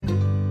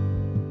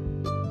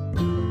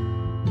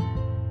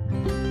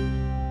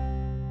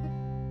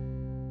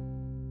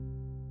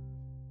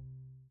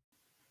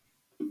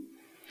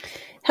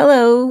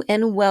Hello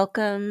and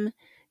welcome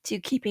to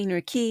Keeping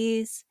Your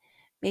Keys.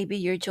 Maybe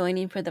you're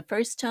joining for the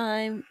first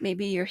time.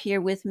 Maybe you're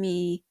here with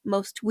me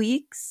most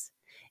weeks,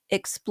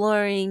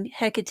 exploring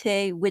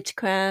Hekate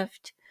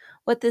witchcraft,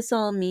 what this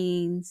all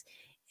means,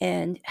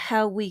 and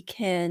how we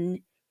can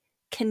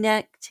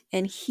connect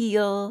and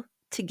heal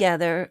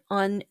together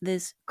on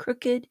this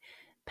crooked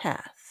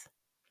path.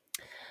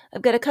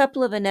 I've got a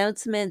couple of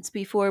announcements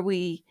before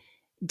we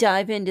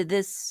dive into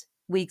this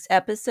week's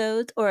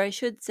episode, or I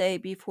should say,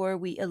 before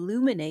we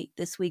illuminate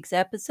this week's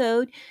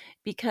episode,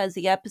 because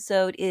the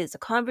episode is a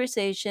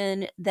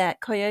conversation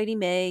that Coyote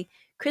May,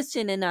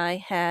 Kristen, and I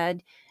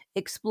had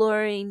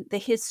exploring the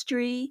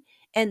history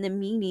and the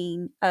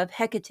meaning of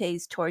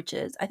Hecate's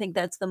torches. I think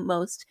that's the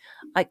most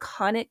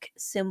iconic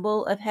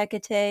symbol of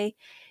Hecate,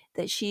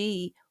 that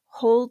she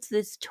holds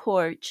this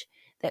torch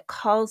that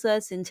calls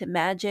us into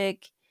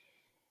magic,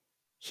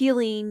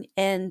 healing,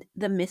 and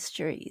the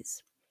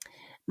mysteries.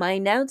 My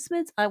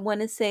announcements, I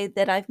want to say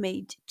that I've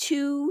made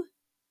two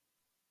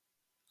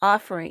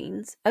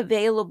offerings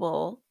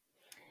available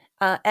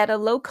at a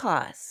low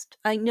cost.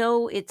 I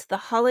know it's the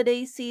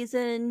holiday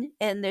season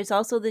and there's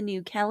also the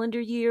new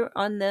calendar year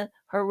on the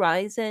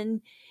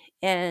horizon.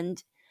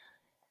 And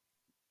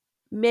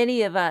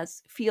many of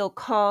us feel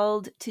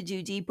called to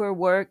do deeper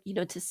work,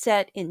 to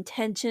set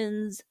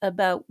intentions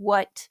about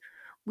what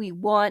we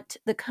want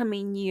the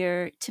coming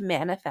year to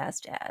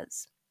manifest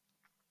as.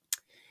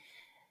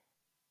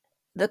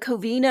 The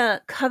Covina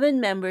Coven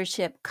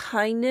membership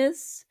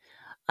kindness,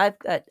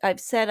 I've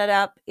set it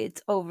up.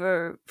 It's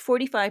over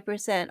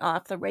 45%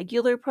 off the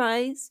regular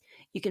price.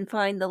 You can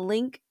find the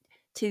link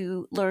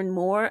to learn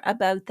more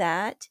about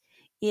that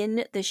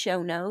in the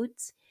show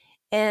notes.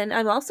 And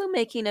I'm also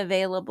making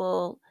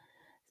available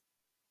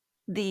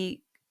the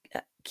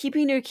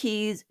Keeping Your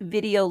Keys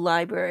video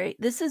library.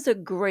 This is a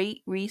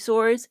great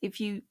resource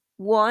if you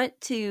want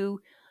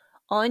to,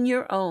 on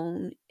your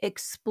own,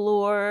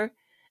 explore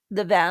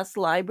the vast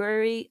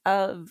library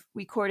of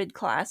recorded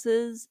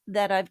classes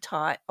that I've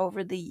taught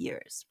over the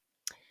years.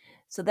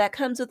 So that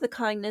comes with the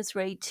kindness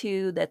rate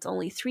too. That's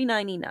only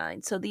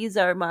 $3.99. So these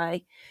are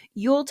my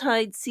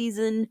Yuletide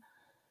season,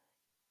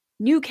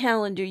 new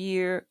calendar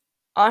year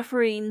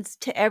offerings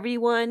to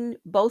everyone,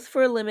 both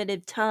for a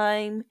limited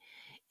time.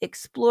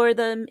 Explore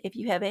them. If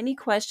you have any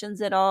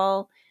questions at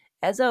all,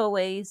 as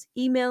always,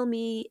 email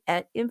me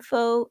at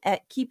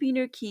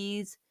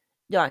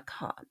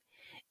info@keepingyourkeys.com.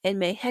 And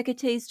may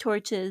Hecate's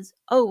torches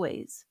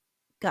always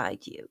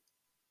guide you.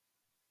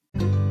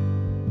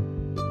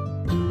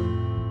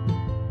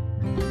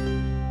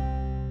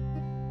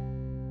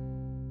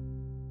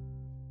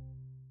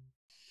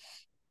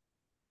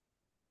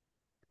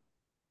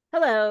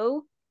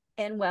 Hello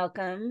and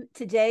welcome.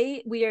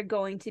 Today we are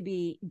going to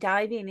be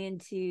diving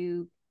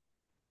into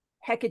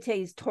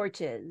Hecate's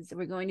torches.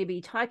 We're going to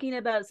be talking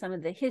about some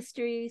of the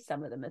history,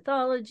 some of the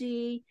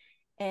mythology,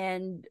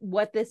 and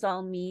what this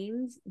all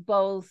means,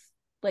 both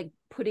like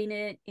putting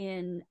it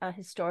in a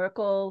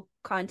historical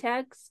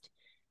context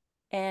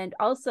and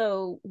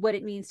also what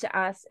it means to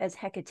us as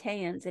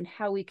Hecateans and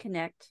how we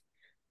connect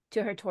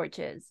to her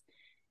torches.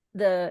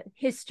 The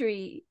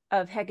history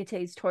of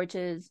Hecate's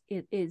torches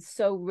is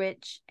so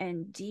rich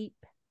and deep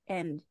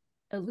and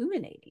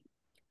illuminating.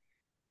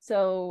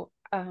 So,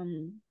 are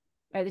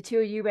the two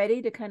of you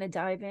ready to kind of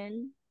dive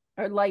in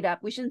or light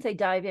up? We shouldn't say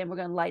dive in. We're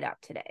going to light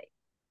up today.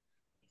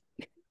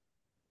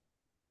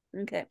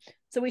 Okay.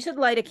 So we should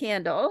light a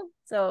candle.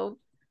 So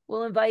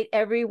we'll invite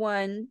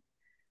everyone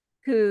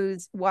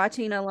who's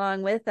watching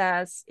along with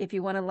us, if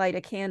you want to light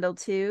a candle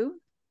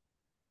too.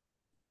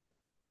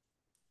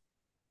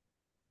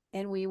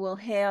 And we will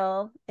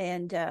hail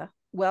and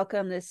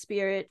welcome the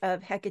spirit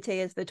of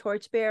Hecate as the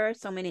torchbearer.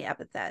 So many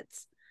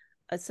epithets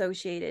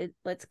associated.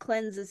 Let's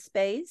cleanse the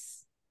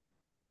space.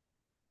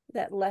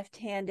 That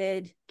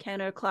left-handed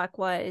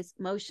counterclockwise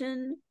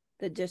motion,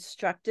 the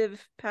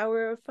destructive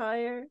power of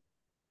fire,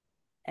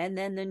 and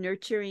then the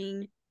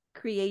nurturing,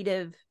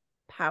 creative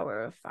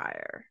power of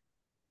fire.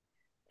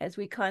 As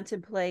we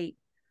contemplate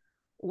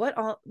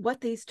what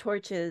these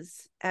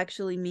torches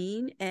actually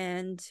mean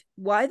and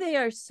why they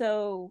are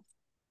so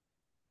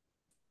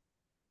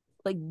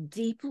like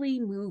deeply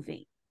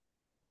moving.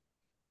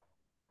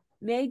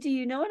 May, do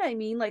you know what I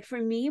mean? Like for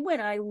me, when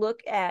I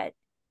look at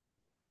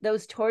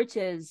those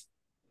torches,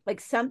 like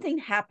something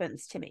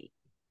happens to me.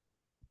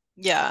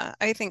 Yeah,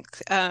 I think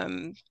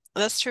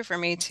that's true for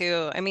me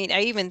too. I mean,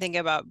 I even think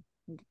about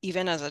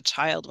even as a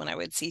child when I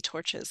would see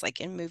torches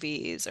like in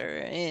movies or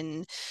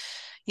in,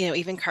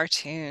 even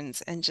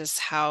cartoons and just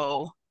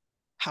how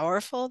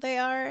powerful they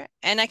are.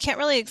 And I can't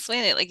really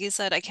explain it. Like you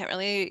said, I can't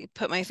really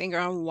put my finger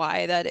on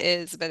why that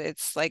is, but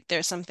it's like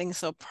there's something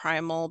so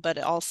primal, but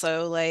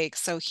also like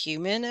so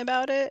human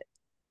about it.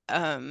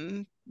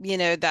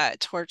 That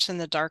torch in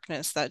the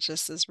darkness that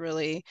just is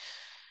really,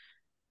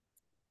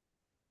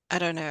 I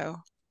don't know.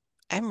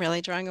 I'm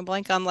really drawing a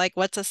blank on like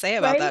what to say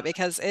about Right? that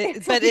because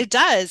It's but it like,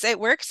 does, it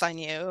works on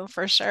you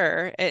for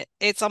sure.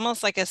 It's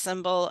almost like a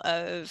symbol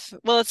of,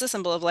 well, it's a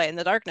symbol of light in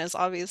the darkness,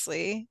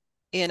 obviously,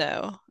 you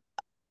know.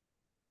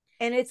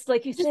 And it's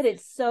like you said,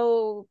 it's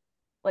so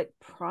like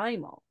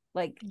primal,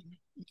 like,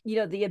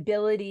 the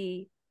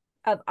ability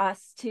of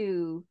us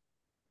to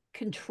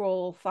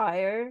control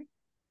fire,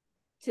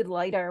 to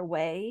light our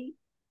way.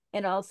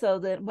 And also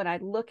that when I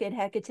look at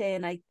Hecate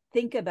and I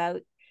think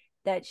about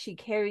that she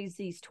carries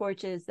these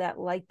torches that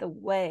light the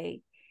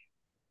way,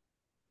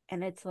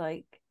 and it's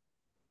like,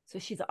 so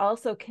she's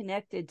also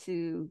connected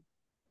to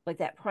like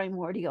that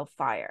primordial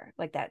fire,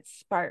 like that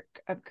spark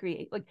of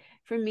create. Like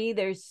for me,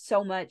 there's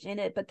so much in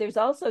it, but there's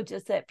also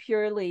just that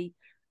purely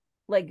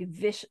like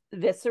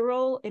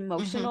visceral, Hmm.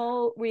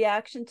 emotional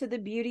reaction to the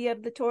beauty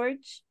of the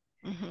torch.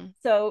 Hmm.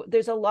 So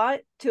there's a lot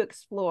to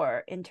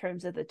explore in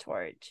terms of the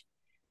torch.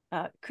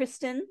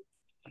 Kristen.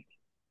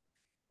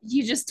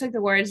 You just took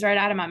the words right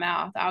out of my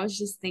mouth. I was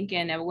just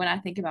thinking of when I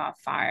think about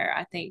fire,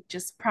 I think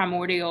just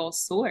primordial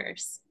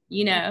source,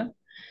 you know?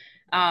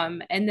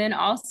 And then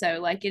also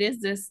like it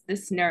is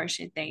this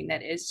nourishing thing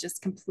that is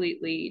just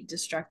completely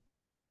destructive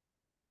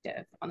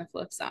on the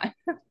flip side.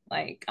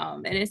 Like,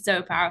 and it's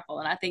so powerful.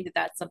 And I think that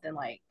that's something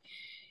like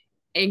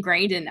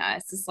ingrained in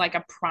us. It's like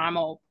a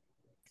primal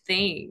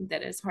thing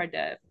that is hard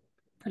to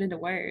put into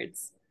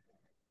words.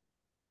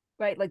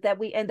 Right, like that,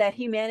 we and that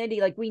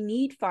humanity, like we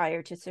need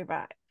fire to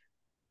survive.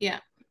 Yeah.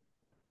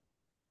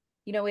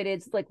 It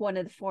is like one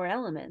of the four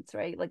elements,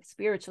 right, like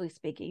spiritually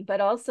speaking, but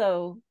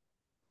also,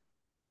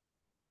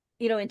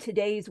 in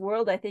today's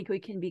world, I think we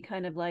can be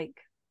kind of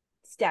like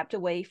stepped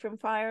away from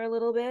fire a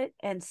little bit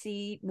and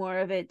see more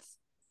of its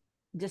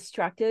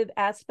destructive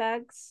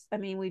aspects. I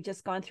mean, we've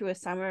just gone through a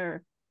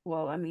summer.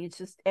 Well, I mean, it's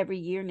just every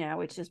year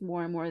now, it's just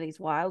more and more of these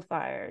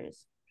wildfires.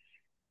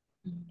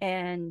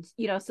 And,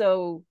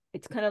 so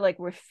it's kind of like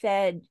we're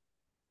fed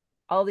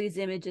all these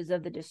images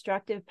of the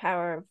destructive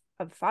power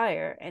of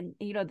fire. And,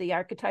 the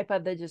archetype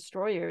of the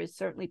destroyer is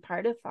certainly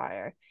part of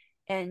fire.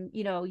 And,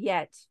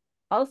 yet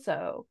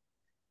also,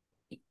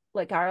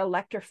 like our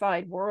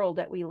electrified world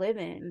that we live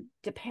in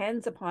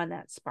depends upon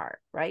that spark,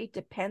 right?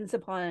 Depends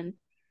upon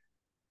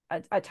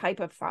a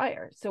type of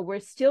fire. So we're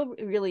still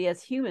really,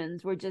 as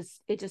humans,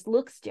 it just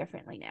looks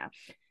differently now.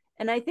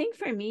 And I think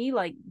for me,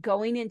 like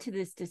going into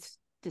this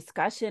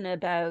discussion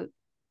about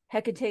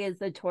Hecate as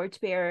the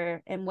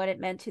torchbearer and what it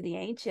meant to the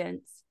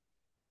ancients,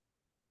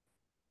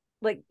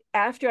 like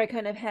after I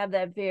kind of have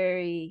that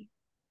very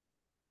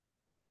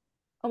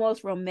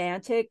almost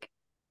romantic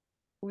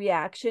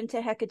reaction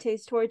to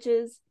Hecate's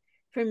torches,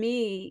 for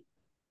me,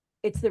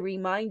 it's the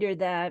reminder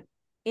that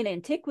in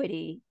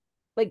antiquity,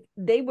 like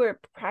they were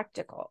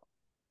practical.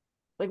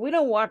 Like we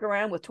don't walk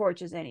around with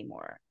torches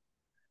anymore.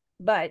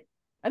 But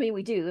I mean,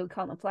 we do. We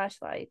call them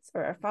flashlights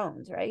or our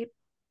phones, right?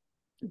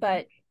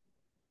 But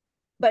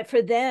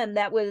for them,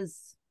 that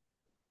was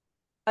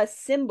a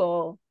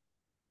symbol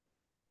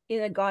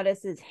in a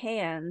goddess's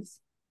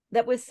hands.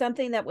 That was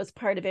something that was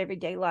part of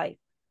everyday life.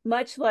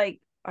 Much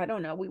like, I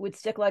don't know, we would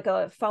stick like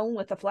a phone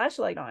with a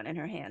flashlight on in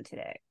her hand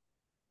today.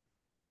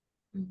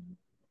 Mm-hmm.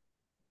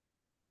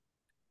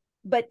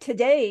 But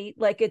today,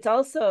 like it's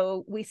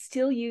also, we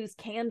still use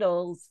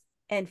candles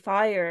and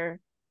fire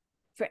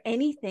for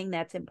anything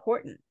that's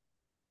important.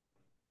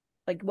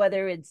 Like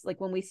whether it's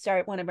like when we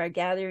start one of our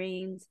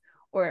gatherings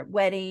or at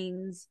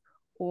weddings,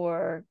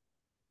 or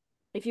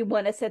if you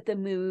want to set the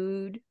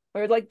mood,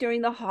 or like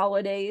during the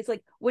holidays,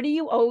 like what do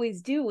you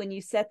always do when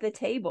you set the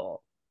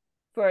table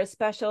for a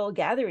special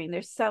gathering?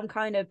 There's some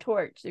kind of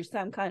torch, there's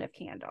some kind of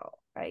candle,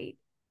 right?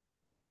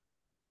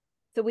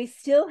 So we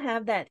still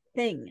have that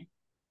thing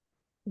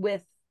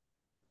with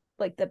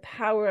like the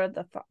power of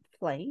the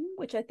flame,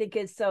 which I think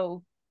is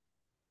so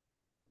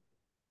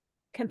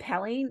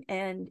compelling.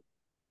 And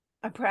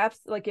perhaps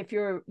like if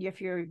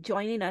you're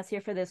joining us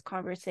here for this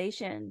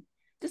conversation,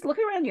 just look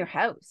around your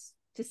house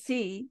to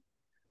see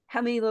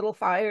how many little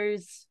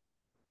fires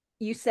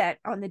you set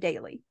on the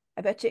daily.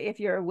 I bet you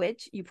if you're a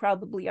witch, you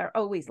probably are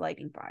always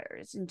lighting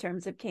fires in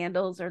terms of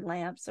candles or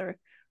lamps or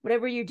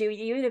whatever you're doing,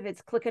 even if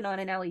it's clicking on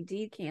an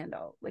LED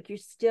candle, like you're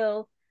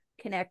still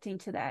connecting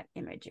to that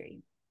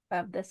imagery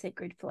of the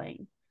sacred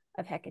flame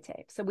of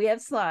Hecate. So we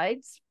have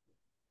slides.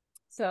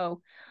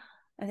 So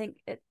I think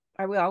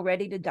are we all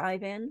ready to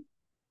dive in?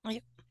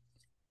 Yep.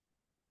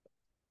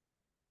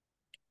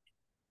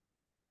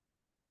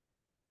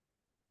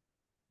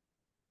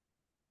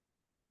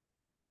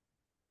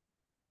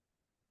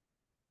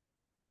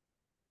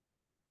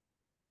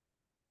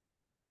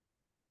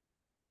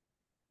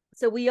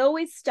 So we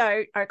always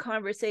start our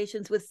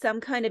conversations with some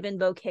kind of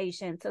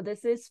invocation. So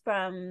this is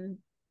from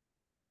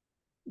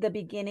the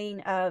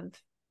beginning of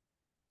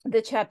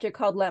the chapter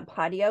called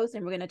Lampadios,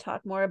 and we're going to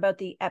talk more about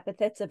the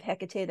epithets of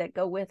Hecate that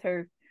go with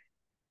her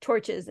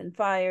torches and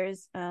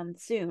fires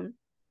soon.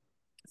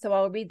 So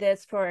I'll read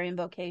this for our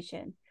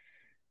invocation.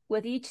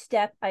 With each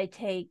step I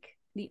take,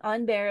 the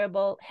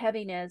unbearable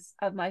heaviness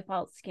of my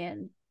false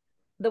skin,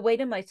 the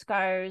weight of my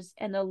scars,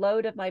 and the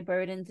load of my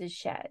burdens is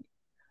shed.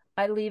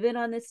 I leave it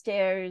on the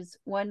stairs,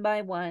 one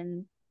by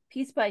one,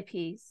 piece by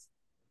piece,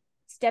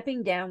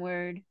 stepping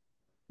downward,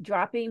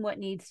 dropping what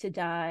needs to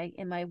die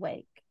in my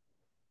wake.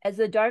 As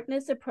the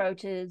darkness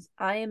approaches,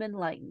 I am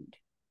enlightened.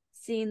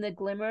 seeing the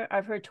glimmer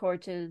of her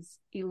torches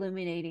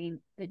illuminating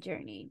the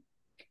journey.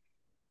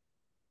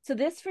 So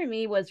this for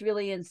me was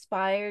really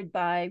inspired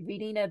by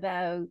reading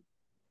about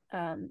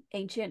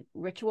ancient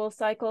ritual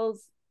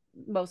cycles,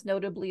 most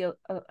notably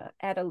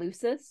at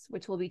Eleusis,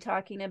 which we'll be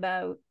talking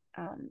about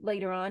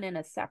later on in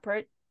a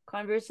separate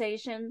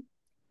conversation,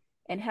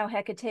 and how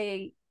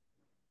Hecate,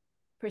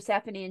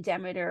 Persephone, and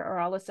Demeter are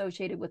all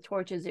associated with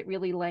torches. It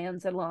really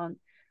lands along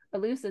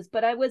Eleusis.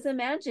 But I was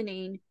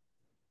imagining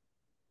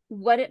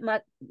what it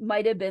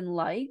might have been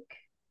like,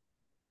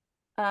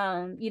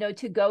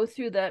 to go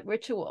through that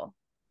ritual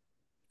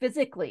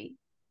physically,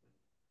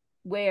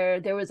 where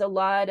there was a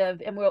lot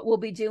of, and we'll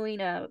be doing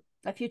a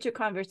future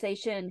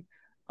conversation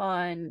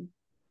on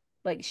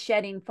like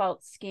shedding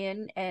false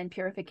skin and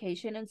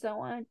purification and so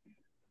on.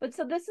 But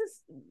so this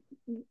is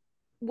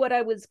what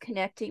I was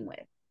connecting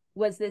with,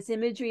 was this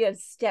imagery of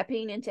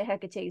stepping into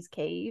Hecate's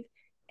cave,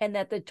 and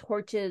that the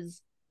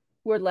torches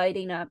were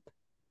lighting up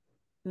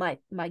my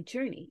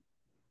journey,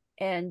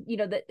 and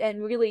that,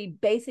 and really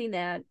basing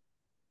that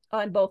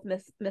on both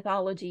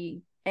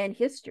mythology and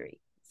history.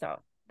 So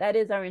that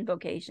is our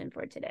invocation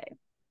for today.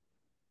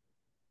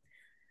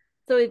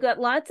 So we've got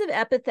lots of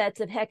epithets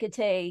of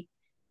Hecate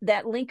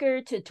that link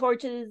her to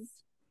torches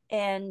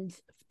and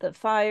the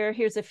fire.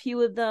 Here's a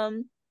few of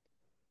them.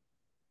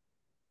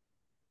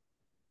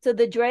 So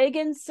the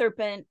dragon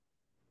serpent,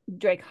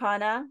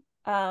 Dracana,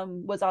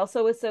 was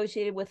also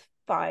associated with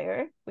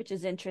fire, which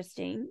is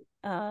interesting.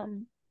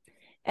 And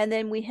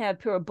then we have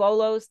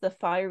Pyrobolos, the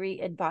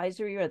fiery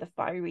advisory or the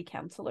fiery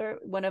counselor,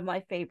 one of my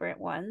favorite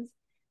ones.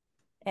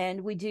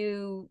 And we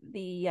do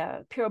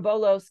the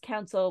Pyrobolos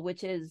Council,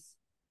 which is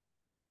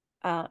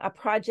a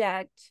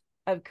project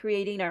of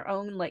creating our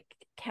own like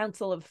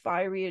council of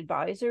fiery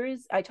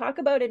advisors. I talk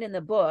about it in the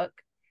book,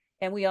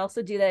 and we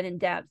also do that in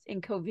depth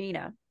in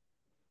Covina.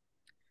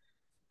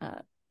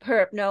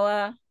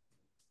 Peripnoa,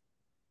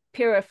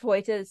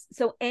 Pyraphoitus.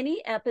 So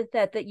any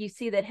epithet that you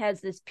see that has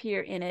this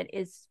pyr in it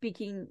is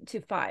speaking to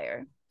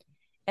fire.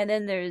 And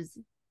then there's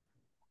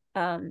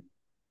the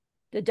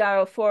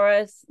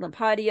Darophoros,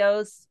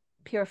 Lampadios,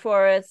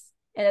 Pyrophorus,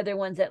 and other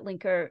ones that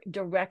link her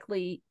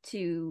directly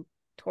to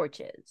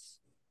torches.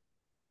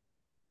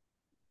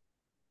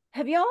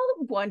 Have y'all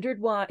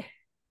wondered why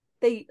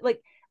they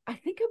like? I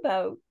think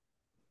a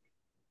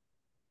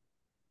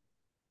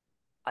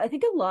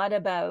lot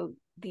about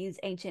these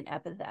ancient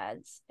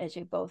epithets, as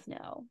you both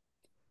know.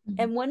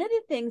 Mm-hmm. And one of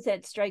the things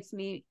that strikes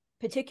me,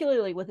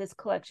 particularly with this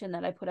collection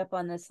that I put up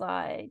on the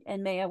slide,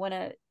 and May, I want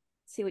to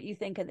see what you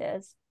think of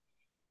this,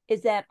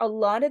 is that a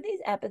lot of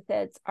these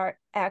epithets are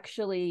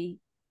actually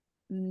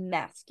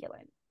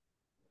masculine.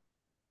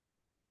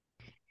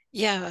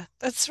 Yeah,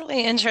 that's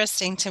really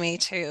interesting to me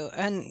too.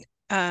 And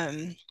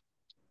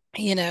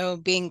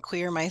being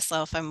queer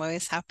myself, I'm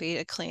always happy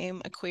to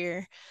claim a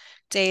queer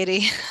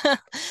deity.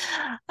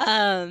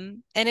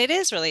 And it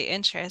is really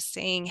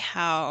interesting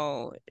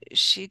how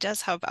she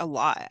does have a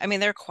lot. I mean,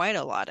 there are quite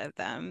a lot of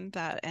them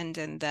that end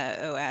in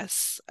the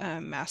OS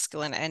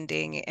masculine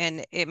ending.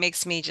 And it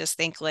makes me just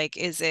think, like,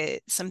 is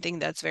it something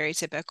that's very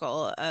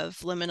typical of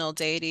liminal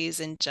deities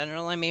in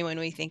general? I mean, when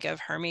we think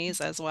of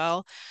Hermes as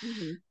well,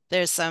 mm-hmm.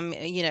 There's some,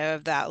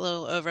 of that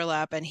little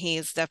overlap, and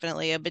he's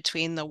definitely a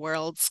between the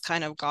worlds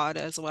kind of god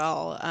as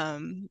well.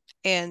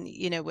 And,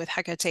 with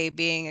Hecate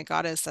being a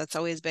goddess that's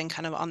always been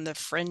kind of on the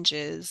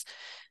fringes,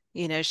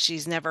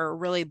 she's never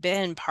really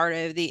been part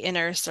of the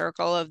inner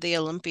circle of the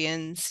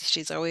Olympians.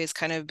 She's always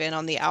kind of been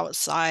on the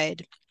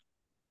outside,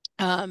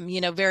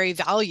 very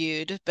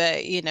valued,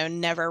 but,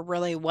 never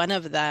really one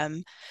of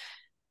them.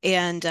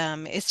 And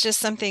it's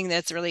just something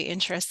that's really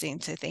interesting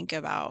to think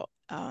about,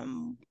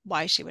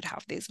 why she would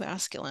have these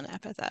masculine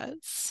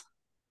epithets.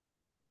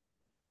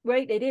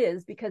 Right, it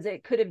is, because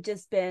it could have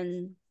just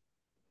been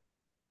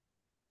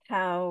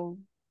how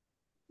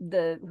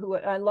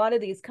a lot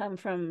of these come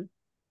from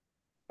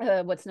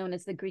what's known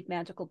as the Greek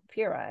magical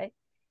papyri,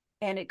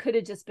 and it could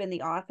have just been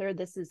the author.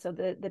 This is so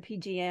the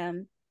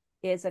PGM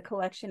is a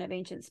collection of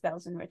ancient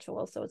spells and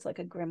rituals, so it's like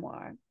a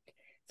grimoire.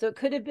 So it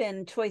could have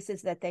been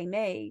choices that they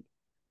made,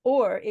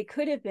 or it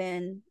could have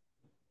been,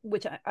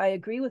 which I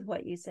agree with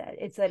what you said,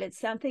 it's that it's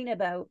something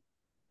about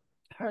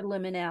her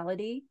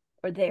liminality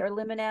or their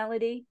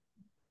liminality,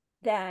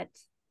 that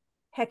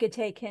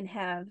Hecate can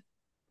have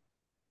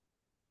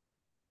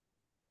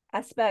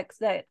aspects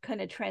that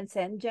kind of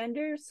transcend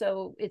gender.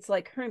 So it's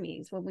like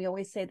Hermes, when we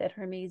always say that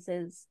Hermes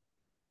is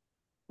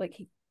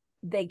like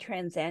they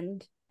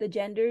transcend the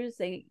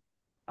genders.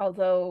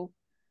 Although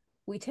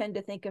we tend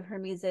to think of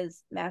Hermes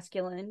as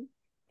masculine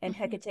and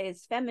mm-hmm. Hecate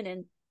as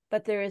feminine,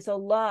 but there is a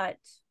lot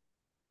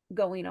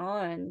going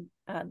on.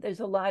 There's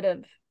a lot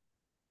of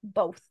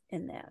both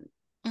in them.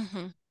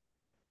 Mm-hmm.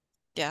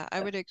 Yeah, I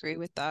would agree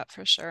with that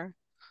for sure.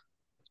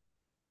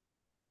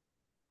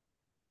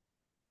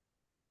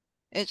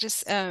 It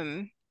just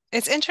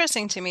it's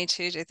interesting to me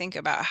too to think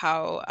about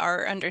how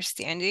our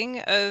understanding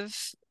of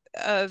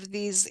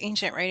these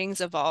ancient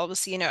writings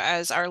evolves,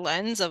 as our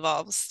lens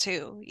evolves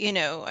too.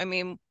 I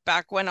mean,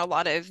 back when a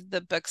lot of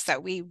the books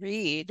that we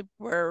read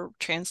were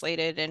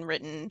translated and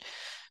written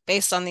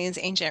based on these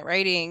ancient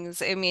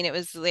writings. I mean, it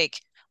was like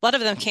a lot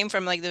of them came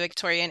from like the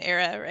Victorian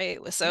era, right?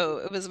 So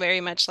it was very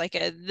much like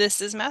a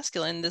this is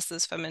masculine, this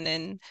is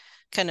feminine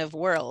kind of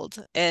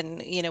world.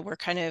 And, we're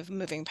kind of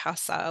moving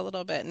past that a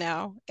little bit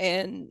now.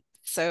 And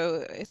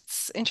so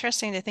it's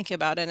interesting to think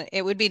about. And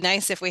it would be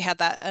nice if we had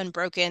that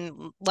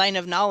unbroken line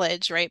of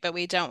knowledge, right? But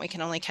we don't. We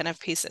can only kind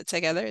of piece it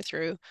together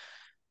through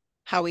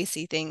how we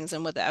see things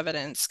and what the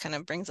evidence kind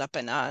of brings up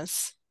in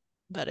us.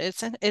 But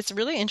it's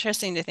really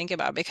interesting to think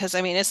about because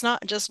I mean it's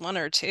not just one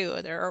or two.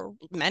 There are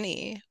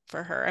many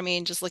for her. I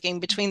mean, just looking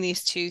between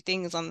these two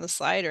things on the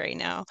slide right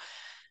now,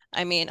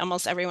 I mean,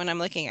 almost everyone I'm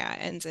looking at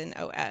ends in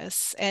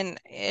OS. And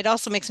it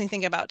also makes me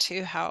think about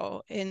too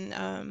how in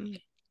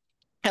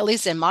at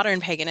least in modern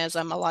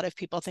paganism, a lot of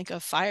people think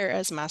of fire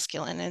as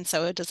masculine. And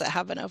so does it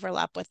have an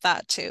overlap with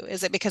that too?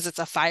 Is it because it's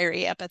a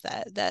fiery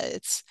epithet that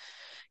it's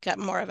got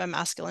more of a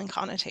masculine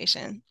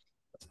connotation?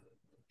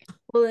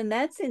 Well, and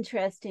that's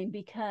interesting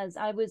because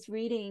I was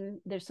reading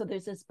there's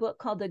this book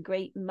called The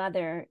Great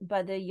Mother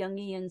by the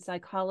Jungian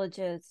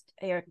psychologist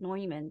Erich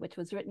Neumann, which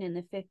was written in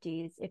the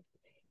 50s.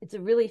 It's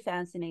a really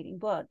fascinating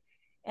book.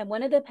 And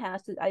one of the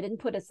passages, I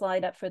didn't put a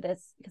slide up for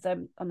this because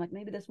I'm like,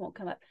 maybe this won't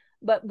come up.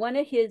 But one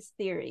of his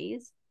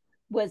theories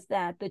was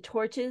that the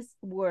torches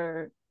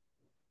were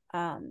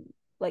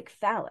like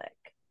phallic,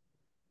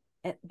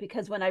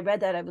 because when I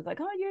read that, I was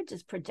like, oh, you're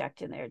just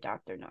projecting there,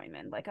 Dr.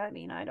 Neumann. Like, I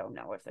mean, I don't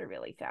know if they're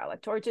really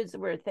phallic. Torches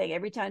were a thing.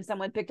 Every time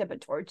someone picked up a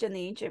torch in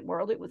the ancient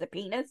world, it was a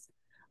penis.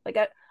 Like,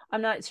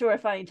 I'm not sure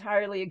if I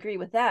entirely agree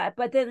with that.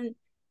 But then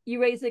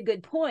you raise a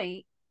good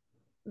point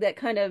that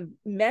kind of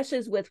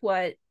meshes with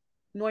what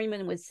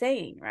Neumann was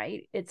saying,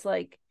 right? It's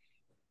like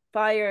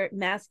fire,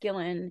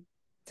 masculine.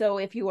 So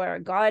if you are a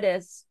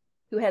goddess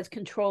who has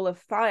control of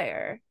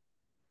fire,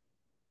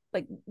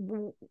 like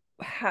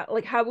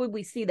how would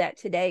we see that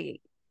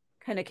today,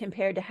 kind of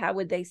compared to how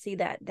would they see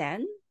that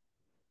then?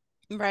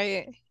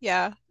 Right.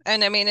 Yeah.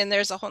 And I mean, and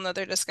there's a whole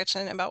nother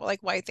discussion about like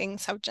why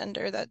things have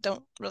gender that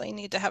don't really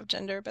need to have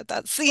gender, but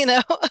that's,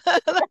 Right.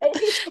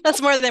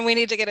 that's more than we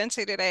need to get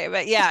into today.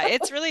 But yeah,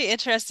 it's really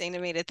interesting to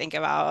me to think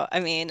about. I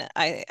mean,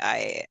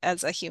 I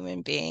as a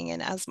human being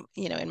and as,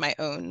 in my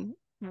own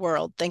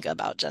world, think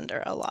about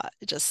gender a lot,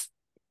 just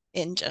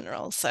in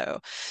general.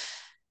 So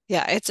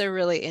yeah, it's a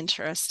really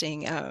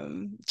interesting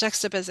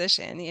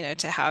juxtaposition,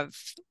 to have.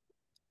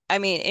 I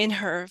mean, in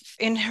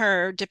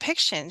her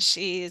depiction,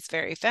 she is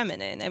very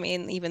feminine. I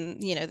mean, even,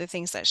 the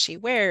things that she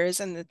wears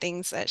and the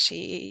things that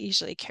she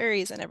usually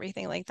carries and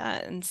everything like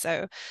that. And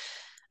so,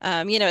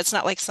 it's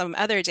not like some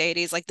other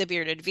deities like the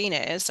bearded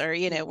Venus or,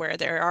 where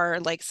there are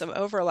like some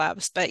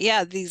overlaps. But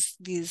yeah, these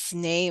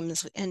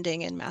names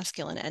ending in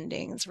masculine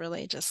endings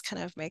really just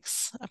kind of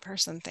makes a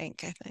person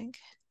think, I think.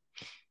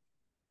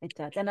 It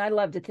does. And I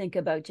love to think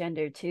about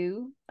gender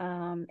too.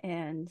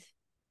 And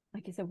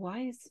like I said,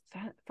 why is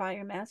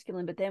fire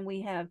masculine? But then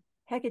we have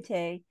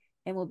Hecate,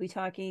 and we'll be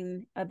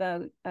talking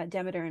about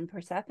Demeter and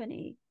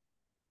Persephone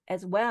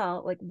as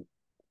well. Like,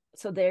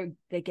 so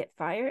they get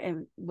fire,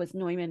 and was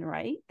Neumann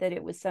right that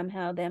it was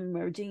somehow them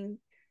merging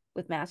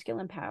with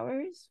masculine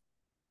powers?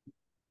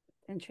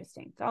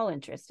 Interesting. It's all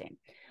interesting.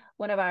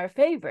 One of our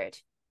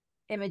favorite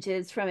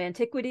images from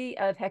antiquity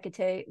of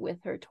Hecate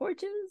with her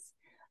torches,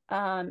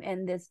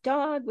 and this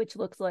dog, which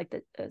looks like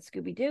the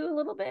Scooby-Doo a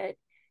little bit,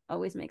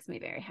 always makes me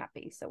very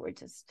happy. So we're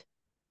just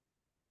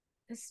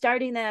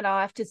starting that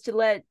off just to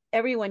let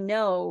everyone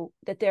know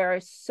that there are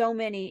so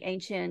many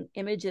ancient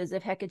images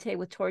of Hecate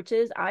with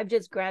torches. I've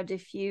just grabbed a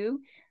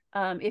few.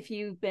 If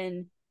you've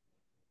been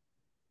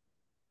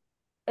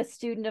a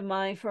student of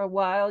mine for a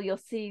while, you'll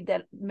see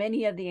that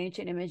many of the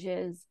ancient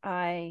images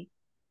I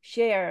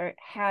share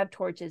have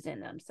torches in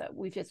them. So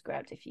we've just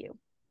grabbed a few.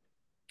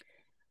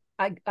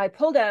 I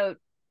pulled out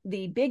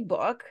the big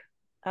book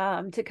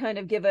to kind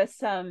of give us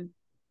some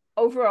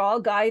overall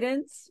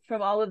guidance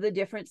from all of the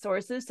different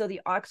sources. So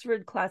the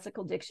Oxford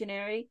Classical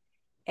Dictionary.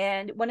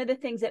 And one of the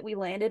things that we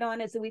landed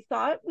on is that we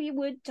thought we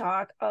would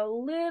talk a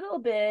little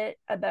bit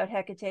about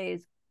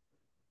Hecate's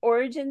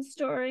origin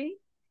story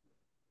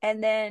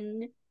and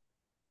then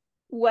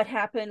what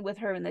happened with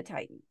her and the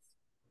Titans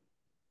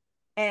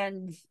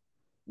and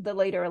the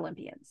later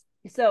Olympians.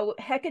 So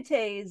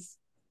Hecate's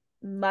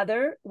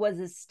mother was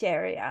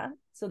Asteria,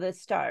 so the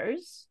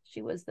stars.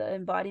 She was the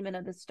embodiment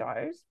of the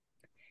stars.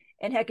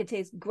 And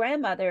Hecate's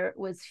grandmother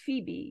was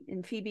Phoebe,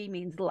 and Phoebe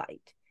means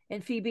light.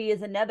 And Phoebe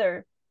is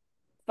another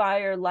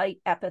fire light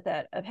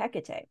epithet of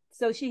Hecate.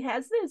 So she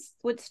has this,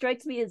 what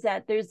strikes me is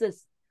that there's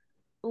this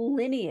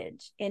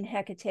lineage in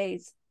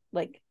Hecate's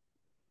like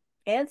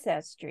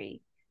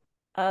ancestry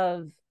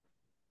of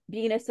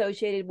being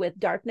associated with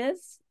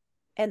darkness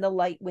and the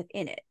light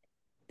within it.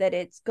 That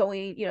it's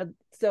going,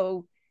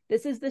 so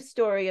this is the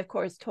story, of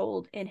course,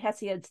 told in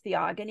Hesiod's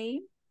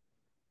Theogony,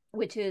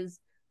 which is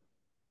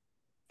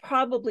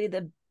probably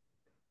the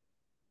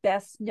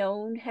best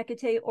known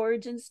Hecate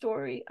origin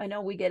story. I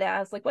know we get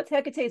asked, like, what's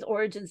Hecate's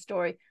origin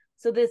story?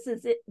 So this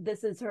is it.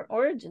 This is her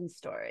origin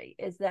story,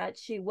 is that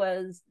she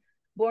was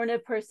born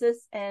of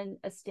Perseus and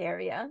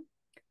Asteria,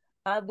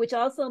 which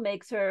also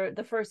makes her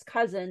the first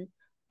cousin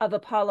of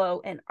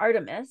Apollo and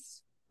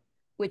Artemis,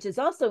 which is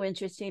also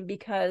interesting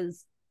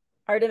because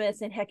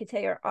Artemis and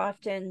Hecate are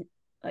often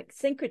like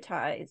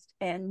syncretized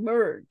and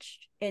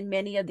merged in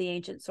many of the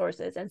ancient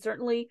sources. And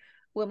certainly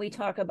when we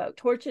talk about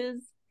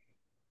torches,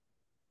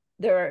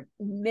 there are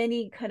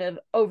many kind of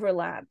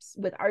overlaps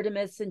with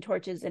Artemis and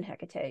torches and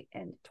Hecate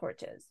and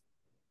torches.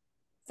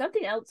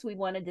 Something else we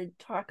wanted to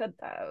talk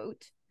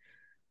about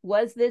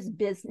was this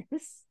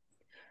business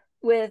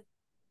with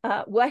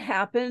what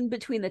happened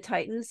between the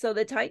Titans. So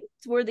the Titans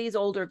were these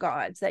older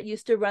gods that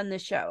used to run the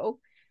show.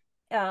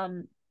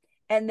 And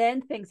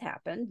then things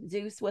happened.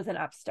 Zeus was an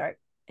upstart,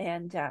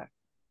 and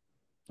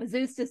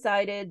Zeus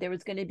decided there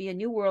was going to be a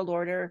new world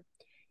order,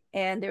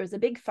 and there was a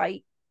big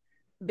fight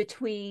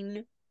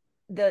between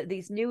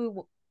these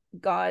new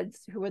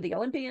gods who were the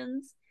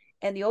Olympians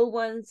and the old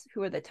ones who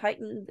were the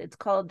Titans. It's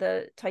called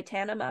the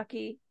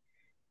Titanomachy.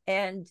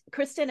 And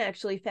Kristen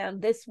actually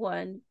found this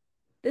one.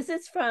 This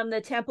is from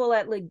the temple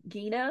at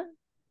Lagina.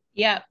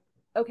 Yep.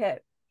 Okay.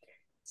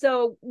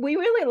 So we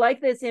really like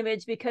this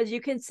image because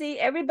you can see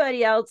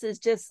everybody else is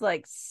just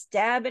like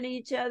stabbing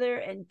each other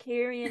and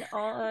carrying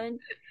on.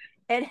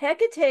 And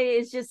Hecate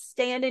is just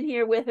standing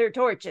here with her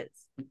torches.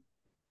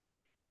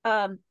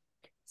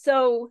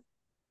 So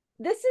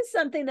this is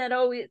something that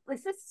always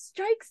this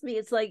strikes me.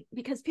 It's like,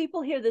 because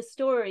people hear the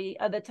story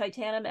of the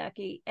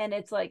Titanomachy and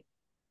it's like,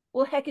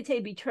 well,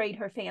 Hecate betrayed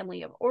her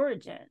family of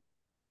origin.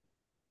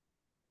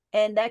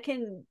 And that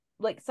can,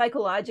 like,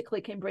 psychologically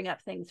can bring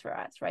up things for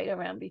us, right?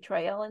 Around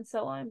betrayal and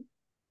so on.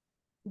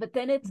 But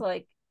then it's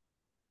like,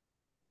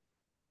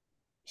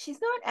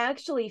 she's not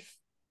actually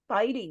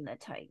fighting the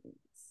Titans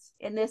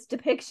in this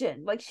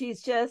depiction. Like,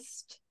 she's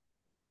just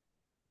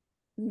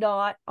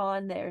not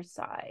on their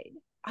side.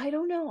 I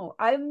don't know.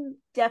 I'm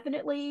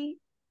definitely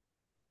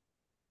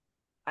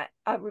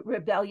a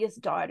rebellious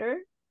daughter.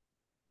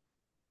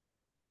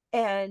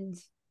 And,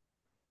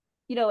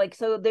 you know, like,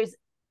 so there's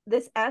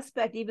this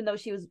aspect, even though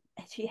she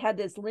had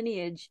this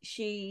lineage,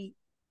 she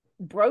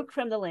broke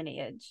from the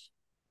lineage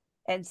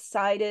and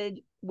sided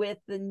with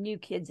the new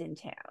kids in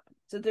town.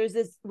 So there's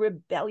this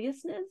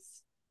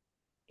rebelliousness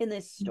in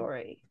this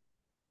story.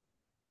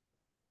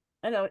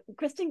 I know,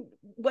 Kristen,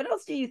 what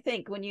else do you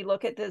think when you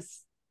look at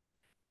this?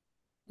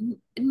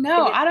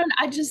 No, I don't.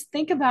 I just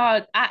think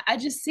about, I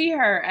just see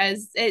her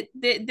as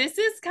this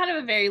is kind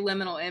of a very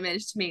liminal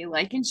image to me.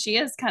 Like, and she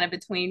is kind of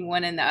between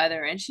one and the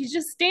other. And she's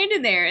just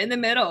standing there in the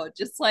middle,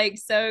 just like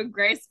so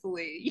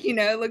gracefully,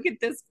 look at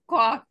this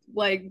cloth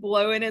like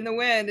blowing in the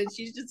wind. And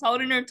she's just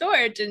holding her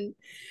torch. And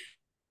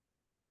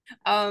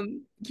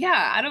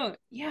yeah, I don't,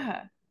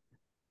 yeah.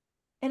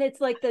 And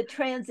it's like the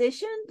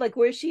transition, like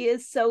where she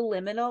is so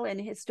liminal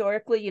and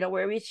historically,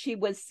 where she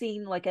was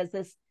seen like as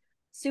this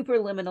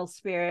superliminal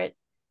spirit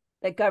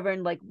that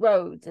governed like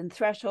roads and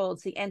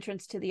thresholds, the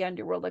entrance to the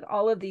underworld, like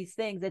all of these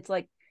things. It's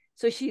like,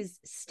 so she's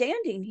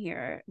standing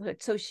here,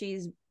 so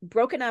she's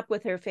broken up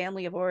with her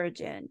family of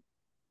origin,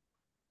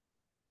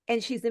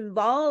 and she's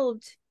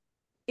involved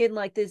in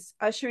like this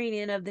ushering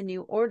in of the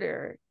new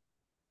order,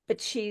 but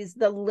she's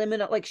the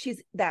liminal, like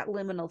she's that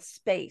liminal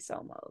space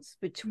almost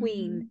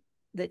between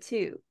the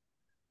two.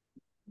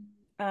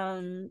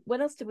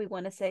 What else do we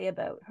want to say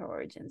about her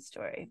origin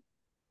story?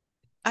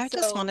 I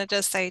just So wanted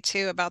to say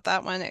too about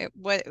that one,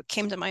 what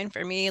came to mind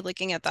for me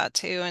looking at that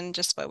too, and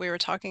just what we were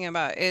talking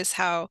about is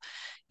how,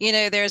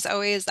 there's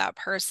always that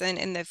person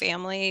in the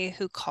family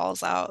who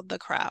calls out the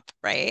crap,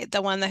 right?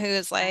 The one who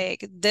is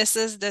like, this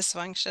is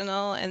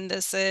dysfunctional and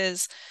this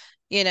is,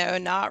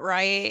 not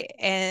right.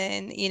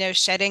 And,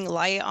 shedding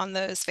light on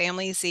those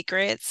family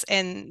secrets,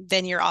 and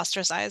then you're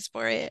ostracized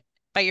for it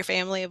by your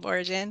family of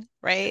origin,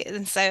 right?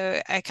 And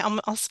so I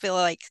almost feel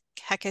like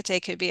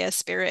Hecate could be a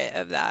spirit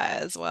of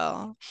that as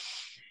well.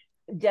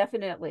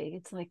 definitely,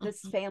 it's like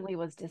this family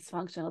was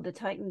dysfunctional. The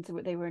Titans,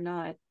 they were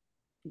not.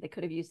 They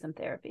could have used some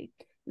therapy.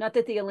 Not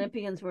that the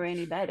Olympians were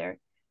any better,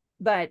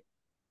 but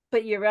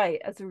you're right.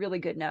 That's a really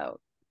good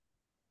note.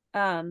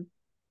 Um,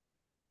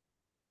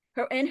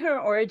 her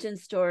origin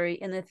story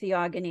in the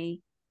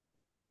Theogony,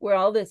 where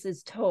all this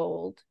is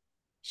told,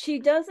 she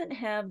doesn't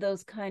have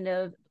those kind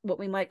of what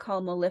we might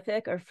call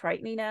malefic or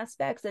frightening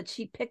aspects that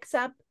she picks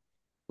up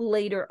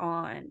later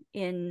on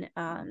in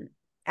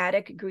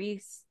Attic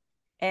Greece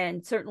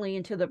and certainly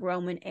into the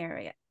Roman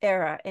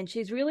era. And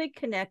she's really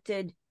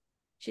connected.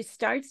 She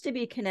starts to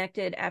be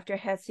connected after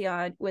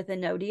Hesiod with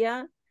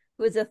Enodia,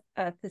 who is a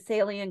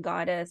Thessalian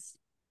goddess.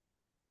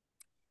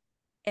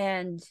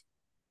 And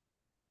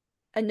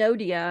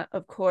Enodia,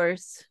 of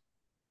course,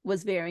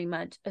 was very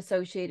much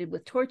associated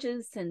with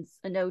torches, since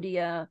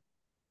Enodia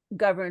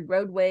governed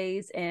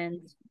roadways, and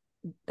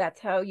that's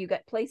how you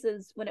got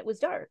places when it was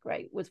dark,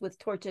 right? Was with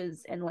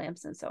torches and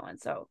lamps and so on.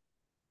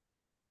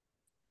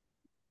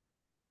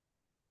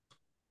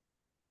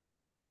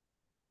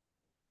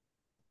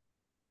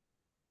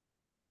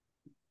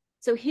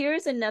 So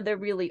here's another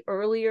really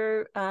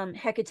earlier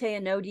Hecate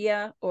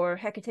Enodia, or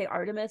Hecate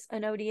Artemis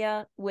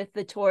Enodia, with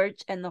the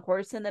torch and the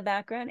horse in the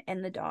background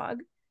and the dog.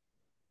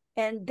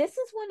 And this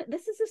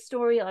is a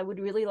story I would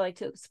really like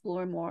to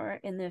explore more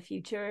in the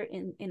future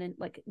in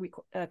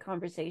a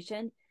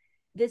conversation.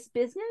 This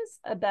business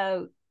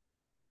about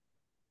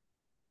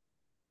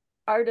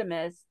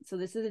Artemis, so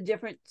this is a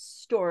different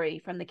story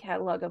from the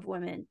catalog of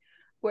women,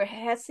 where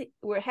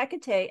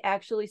Hecate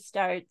actually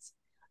starts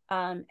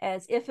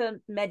as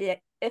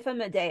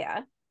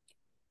Iphimedeia,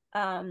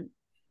 um,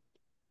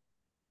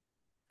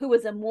 who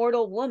was a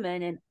mortal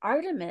woman, and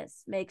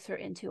Artemis makes her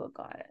into a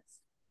goddess.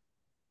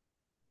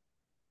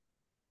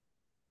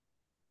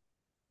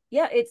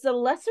 Yeah, it's a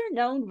lesser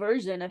known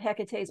version of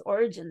Hecate's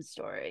origin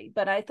story,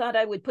 but I thought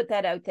I would put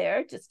that out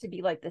there just to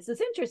be like, this is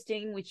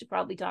interesting. We should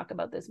probably talk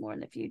about this more in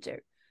the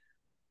future.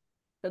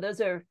 So those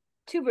are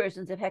two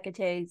versions of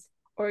Hecate's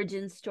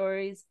origin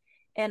stories.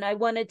 And I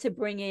wanted to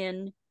bring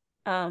in,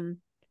 so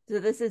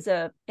this is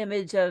a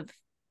image of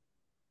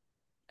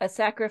a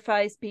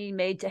sacrifice being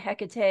made to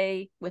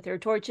Hecate with her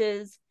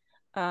torches,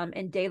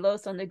 in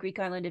Delos, on the Greek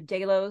island of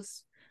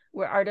Delos,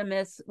 where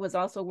Artemis was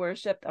also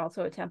worshipped,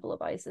 also a temple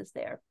of Isis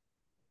there.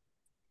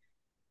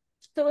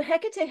 So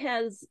Hecate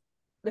has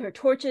her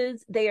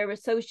torches. They are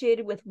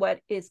associated with what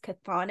is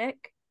chthonic,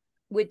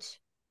 which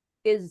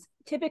is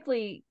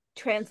typically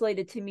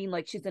translated to mean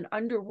like she's an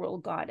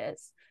underworld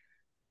goddess.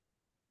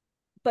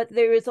 But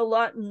there is a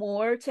lot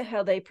more to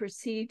how they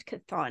perceived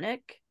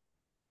chthonic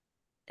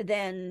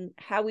than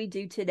how we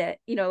do today.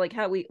 You know, like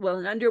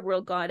an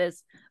underworld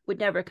goddess would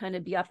never kind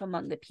of be up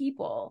among the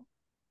people.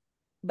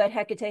 But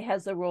Hecate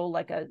has a role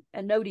like a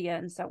Nodia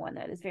and so on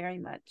that is very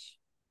much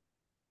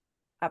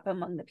up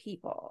among the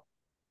people.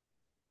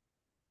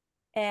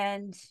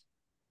 And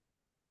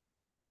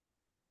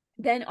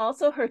then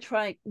also her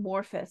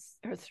trimorphous,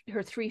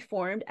 her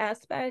three-formed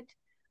aspect,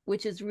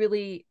 which is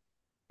really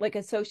like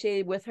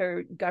associated with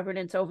her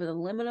governance over the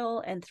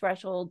liminal and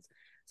thresholds.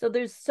 So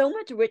there's so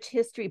much rich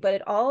history, but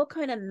it all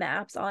kind of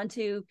maps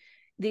onto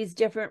these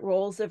different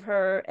roles of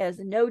her as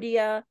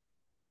Nodia,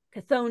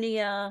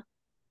 Chthoniya.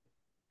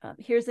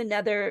 Here's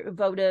another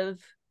votive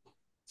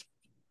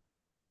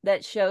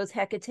that shows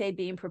Hecate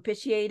being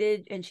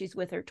propitiated, and she's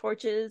with her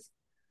torches.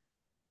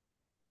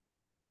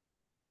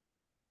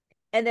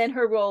 And then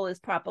her role is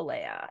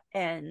Propylaea,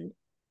 and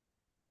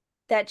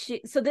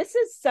so this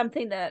is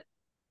something that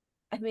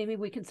maybe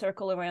we can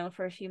circle around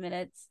for a few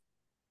minutes.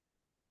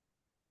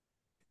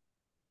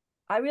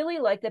 I really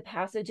like the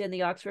passage in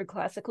the Oxford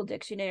Classical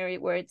Dictionary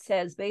where it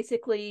says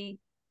basically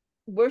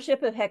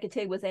worship of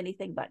Hecate was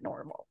anything but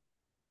normal,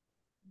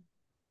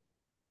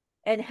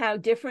 and how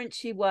different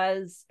she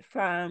was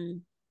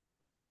from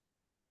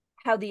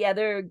how the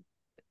other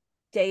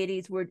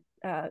deities were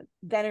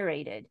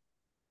venerated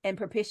and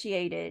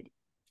propitiated,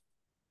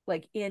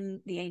 like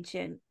in the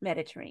ancient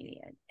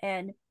Mediterranean.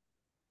 And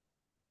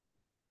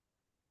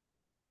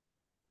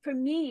for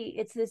me,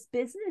 it's this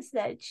business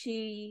that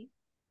she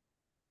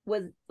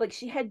was like,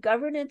 she had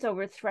governance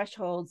over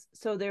thresholds.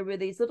 So there were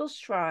these little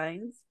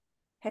shrines,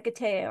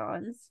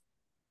 Hecateons,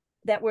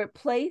 that were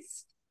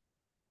placed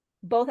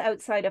both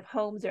outside of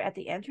homes or at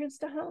the entrance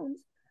to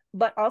homes,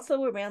 but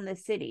also around the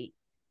city.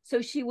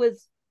 So she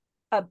was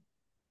a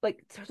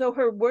so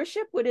her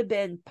worship would have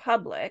been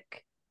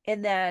public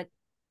in that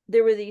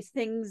there were these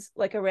things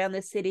like around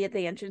the city at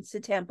the entrance to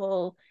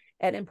temple,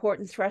 at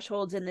important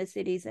thresholds in the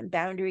cities and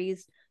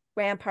boundaries,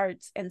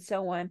 ramparts, and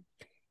so on.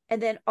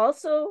 And then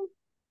also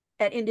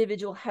at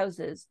individual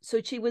houses.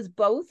 So she was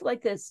both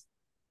like this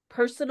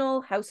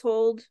personal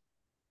household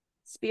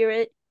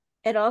spirit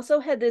and also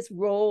had this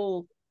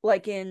role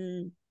like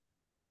in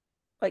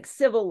like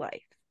civil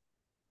life.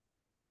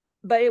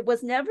 But it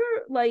was never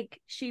like,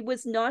 she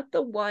was not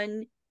the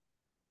one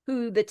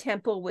who the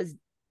temple was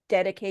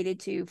dedicated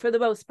to for the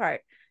most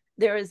part.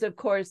 There is, of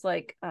course,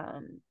 like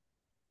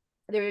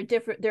there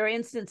are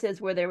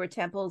instances where there were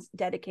temples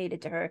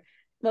dedicated to her,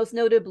 most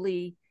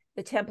notably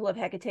the Temple of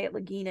Hecate at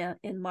Lagina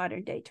in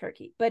modern day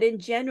Turkey. But in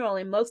general,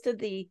 in most of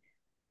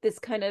this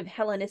kind of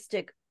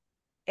Hellenistic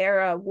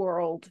era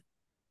world,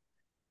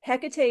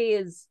 Hecate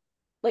is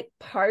like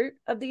part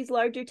of these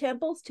larger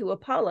temples to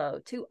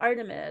Apollo, to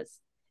Artemis,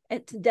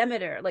 and to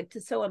Demeter, like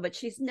to so on. But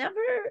it's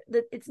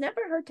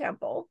never her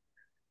temple,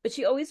 but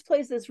she always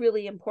plays this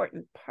really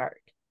important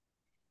part.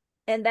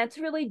 And that's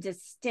really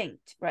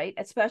distinct, right?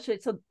 Especially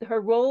so her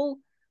role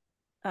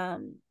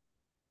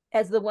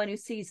as the one who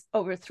sees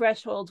over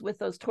thresholds with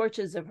those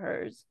torches of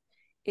hers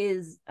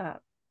is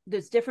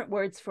there's different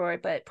words for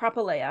it, but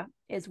Propylaea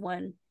is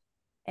one.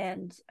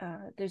 And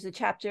there's a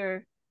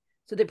chapter,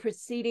 so the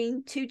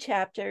preceding two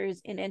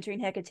chapters in entering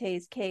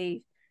Hecate's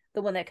cave,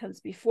 the one that comes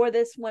before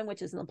this one,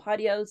 which is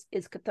Lampadios,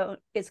 is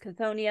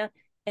Chthoniya,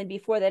 and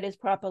before that is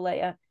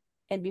Propylaea,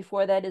 and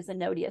before that is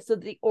Enodia. So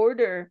the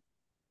order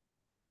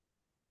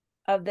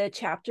of the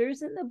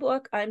chapters in the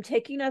book, I'm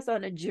taking us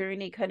on a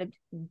journey kind of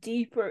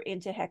deeper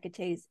into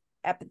Hecate's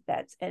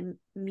epithets and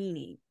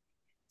meaning.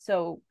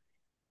 So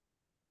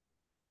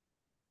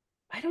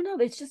I don't know,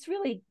 it's just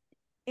really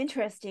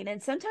interesting.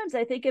 And sometimes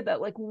I think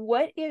about like,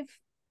 what if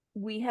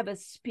we have a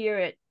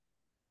spirit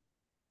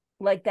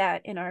like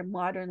that in our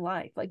modern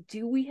life? Like,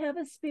 do we have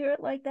a spirit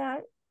like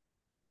that?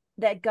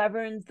 that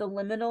governs the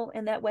liminal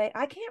in that way?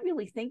 I can't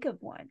really think of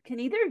one. Can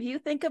either of you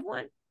think of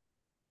one?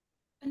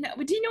 No,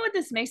 but do you know what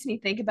this makes me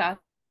think about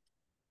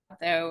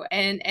though?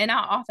 And I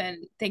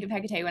often think of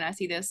Hecate when I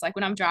see this, like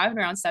when I'm driving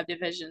around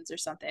subdivisions or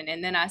something,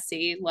 and then I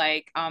see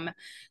like an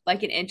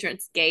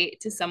entrance gate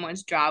to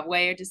someone's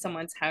driveway or to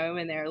someone's home,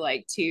 and there are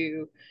like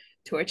two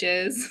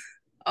torches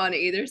on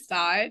either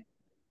side.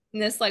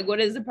 And it's like, what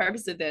is the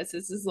purpose of this?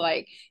 This is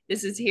like,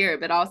 this is here,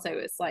 but also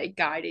it's like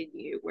guiding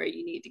you where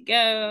you need to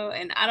go.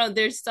 And I don't,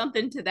 there's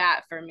something to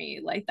that for me.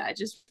 Like that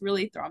just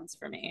really thrums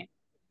for me.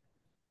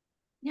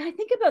 Yeah, I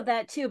think about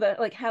that too, about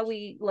like how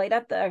we light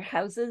up our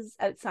houses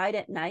outside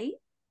at night.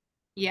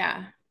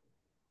 Yeah.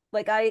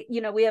 Like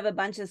we have a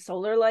bunch of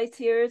solar lights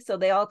here, so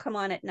they all come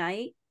on at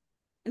night.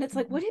 And it's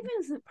like, what even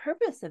is the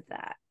purpose of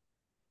that?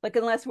 Like,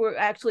 unless we're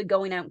actually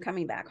going out and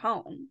coming back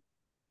home.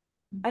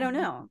 I don't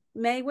know.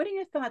 May, what are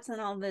your thoughts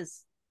on all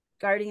this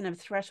guardian of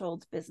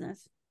thresholds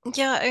business?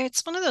 Yeah,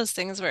 it's one of those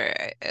things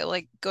where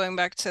like going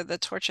back to the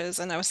torches,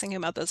 and I was thinking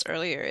about this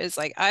earlier, is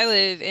like I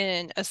live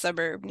in a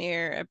suburb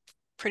near a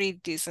pretty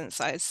decent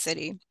sized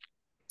city.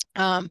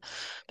 Um,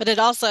 but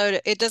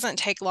it doesn't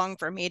take long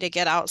for me to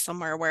get out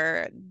somewhere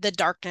where the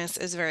darkness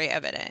is very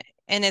evident.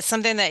 And it's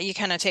something that you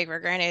kind of take for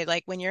granted.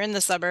 Like when you're in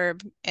the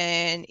suburb,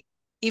 and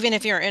even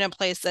if you're in a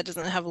place that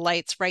doesn't have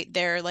lights right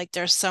there, like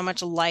there's so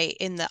much light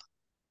in the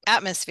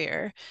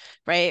atmosphere,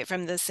 right,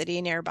 from the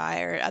city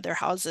nearby or other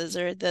houses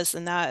or this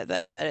and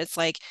that it's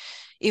like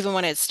even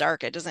when it's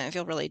dark, it doesn't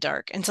feel really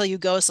dark until you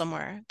go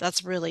somewhere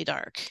that's really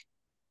dark.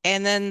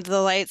 And then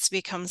the lights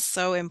become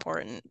so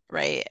important,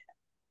 right?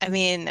 I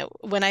mean,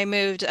 when I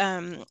moved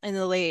in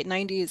the late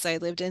 90s, I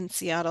lived in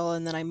Seattle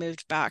and then I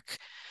moved back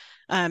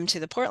to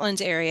the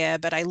Portland area,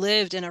 but I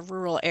lived in a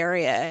rural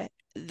area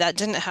that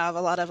didn't have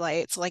a lot of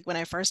lights, like when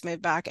I first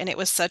moved back, and it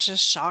was such a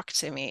shock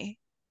to me.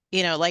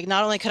 Like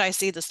not only could I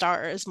see the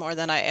stars more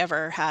than I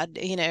ever had,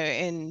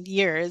 in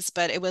years,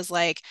 but it was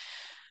like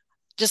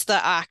just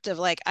the act of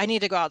like, I need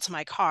to go out to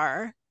my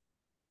car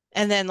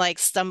and then like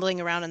stumbling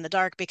around in the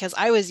dark because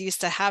I was used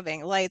to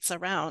having lights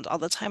around all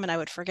the time and I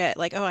would forget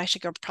like, oh, I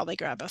should go probably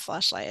grab a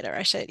flashlight or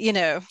I should.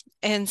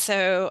 And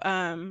so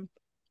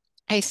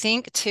I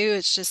think too,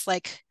 it's just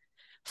like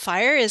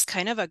fire is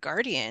kind of a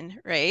guardian,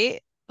 right?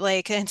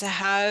 Like, and to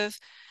have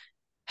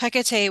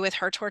Hecate with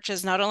her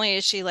torches, not only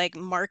is she like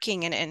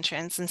marking an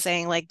entrance and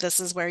saying, like, this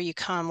is where you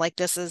come, like,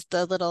 this is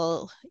the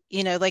little,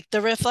 like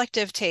the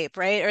reflective tape,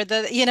 right? Or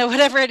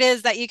whatever it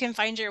is that you can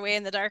find your way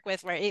in the dark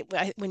with, right?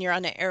 When you're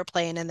on an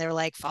airplane and they're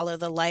like, follow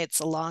the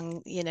lights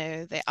along,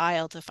 the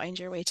aisle to find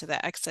your way to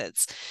the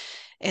exits.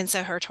 And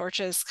so her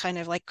torches, kind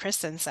of like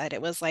Kristen said,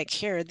 it was like,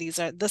 here,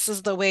 this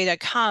is the way to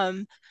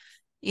come.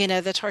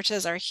 The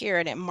torches are here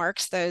and it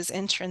marks those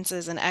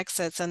entrances and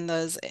exits and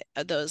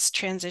those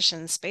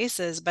transition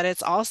spaces, but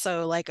it's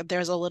also like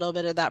there's a little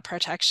bit of that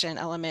protection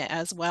element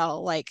as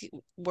well. Like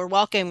we're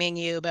welcoming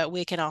you, but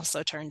we can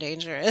also turn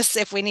dangerous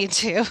if we need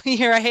to.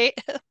 You're right.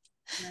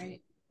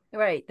 Right.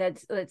 Right.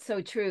 That's so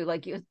true.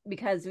 Like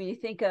because when you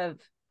think of,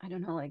 I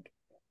don't know, like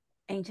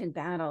ancient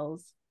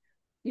battles,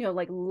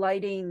 like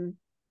lighting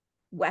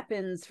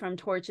weapons from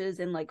torches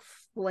and like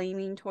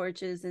flaming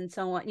torches and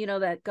so on,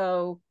 that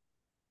go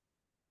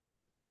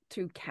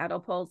through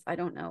catapults. I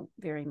don't know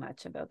very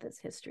much about this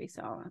history,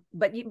 so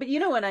but you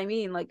know what I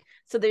mean. Like,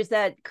 so there's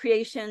that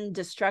creation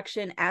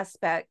destruction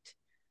aspect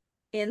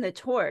in the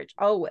torch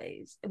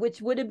always, which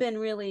would have been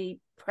really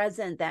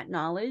present, that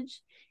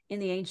knowledge in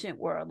the ancient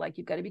world. Like,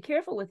 you've got to be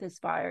careful with this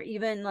fire.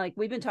 Even like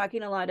we've been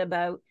talking a lot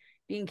about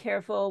being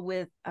careful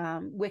with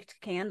wicked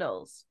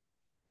candles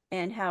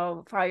and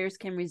how fires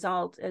can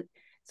result.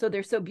 So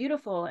they're so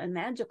beautiful and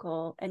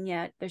magical, and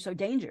yet they're so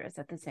dangerous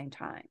at the same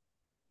time.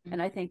 And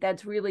I think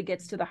that's really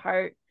gets to the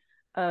heart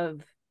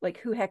of like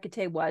who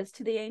Hecate was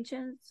to the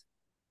ancients.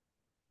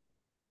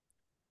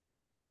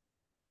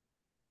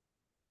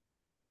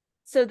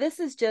 So this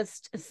is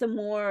just some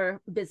more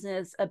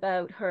business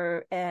about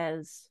her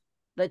as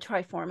the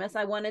Triformis.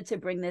 I wanted to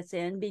bring this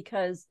in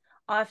because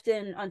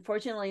often,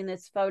 unfortunately, in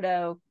this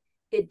photo,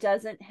 it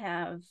doesn't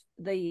have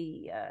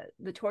the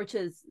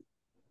torches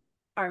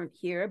aren't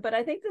here, but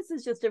I think this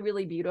is just a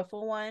really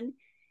beautiful one.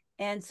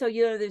 And so,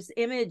 there's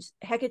image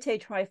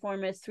Hecate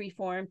triformis, three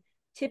form.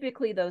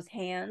 Typically, those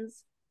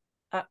hands,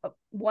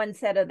 one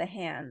set of the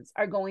hands,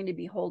 are going to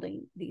be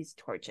holding these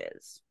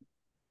torches.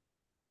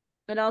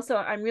 And also,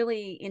 I'm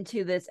really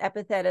into this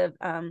epithet of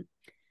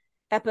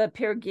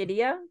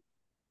epipyrgidia.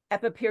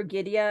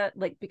 Epipyrgidia,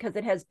 like because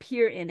it has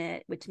pyr in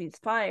it, which means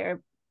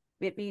fire.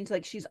 It means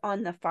like she's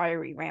on the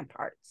fiery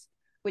ramparts,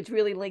 which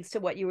really links to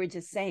what you were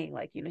just saying.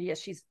 Like,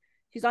 yes, she's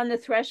on the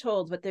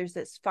thresholds, but there's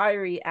this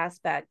fiery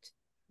aspect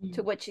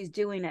to what she's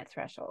doing at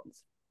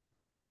thresholds.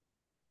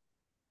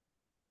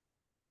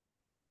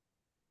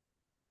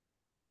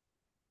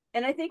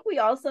 And I think we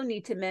also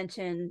need to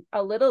mention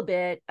a little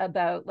bit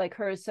about like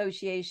her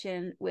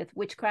association with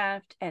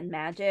witchcraft and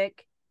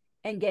magic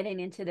and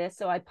getting into this.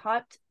 So I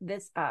popped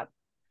this up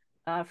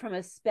from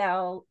a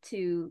spell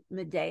to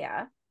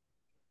Medea.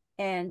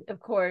 And of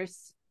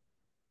course,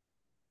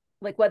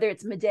 like whether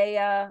it's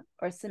Medea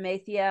or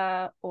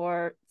Samathia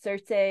or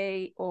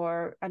Circe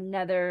or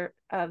another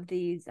of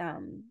these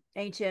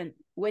ancient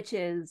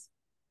witches,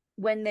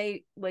 when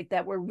they like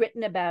that were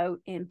written about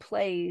in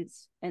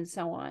plays and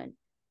so on,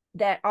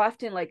 that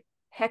often like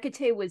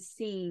Hecate was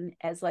seen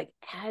as like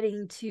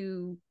adding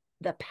to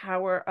the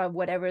power of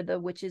whatever the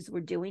witches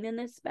were doing in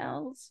the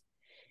spells.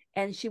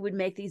 And she would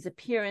make these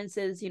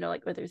appearances,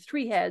 like with her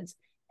three heads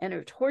and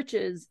her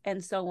torches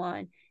and so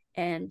on.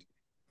 And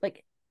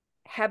like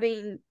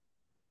having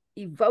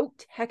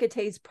evoked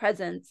Hecate's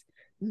presence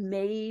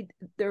made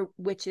their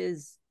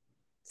witches'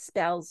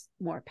 spells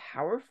more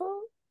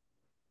powerful.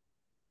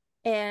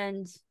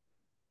 And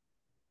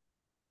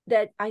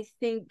that I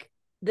think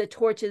the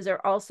torches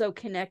are also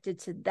connected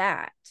to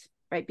that,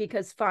 right?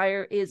 Because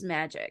fire is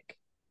magic.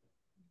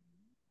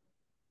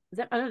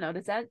 I don't know.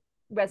 Does that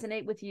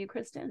resonate with you,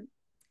 Kristen?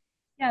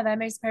 Yeah, that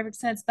makes perfect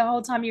sense. The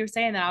whole time you were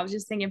saying that, I was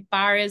just thinking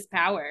fire is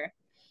power.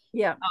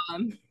 Yeah.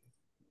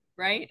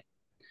 Right?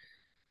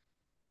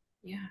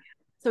 Yeah.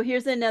 So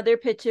here's another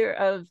picture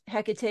of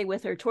Hecate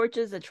with her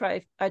torches, a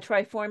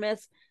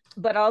triformis,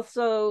 but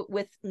also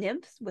with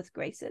nymphs, with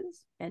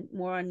graces, and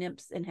more on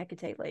nymphs and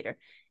Hecate later.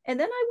 And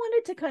then I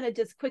wanted to kind of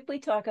just quickly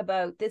talk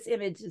about this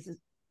image,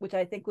 which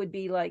I think would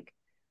be like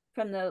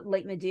from the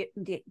late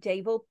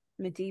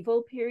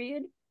medieval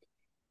period.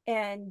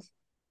 And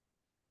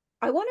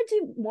I want to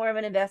do more of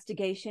an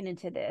investigation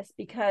into this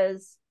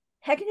because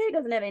Hecate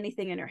doesn't have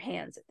anything in her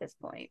hands at this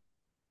point.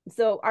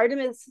 So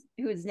Artemis,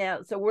 who is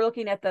now, so we're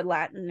looking at the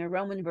Latin or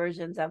Roman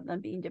versions of them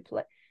being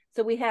displayed.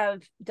 So we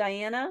have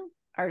Diana,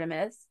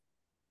 Artemis,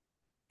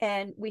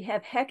 and we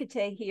have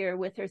Hecate here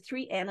with her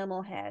three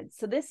animal heads.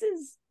 So this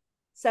is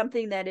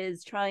something that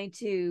is trying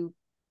to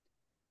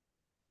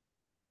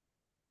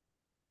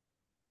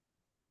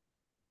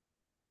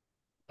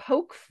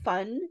poke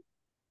fun,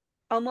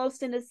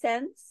 almost in a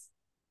sense,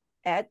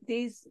 at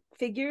these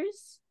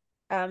figures.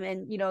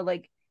 And,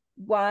 like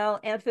while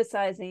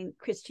emphasizing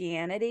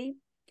Christianity.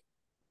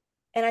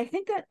 And I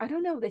think that, I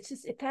don't know,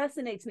 it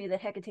fascinates me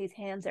that Hecate's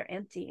hands are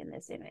empty in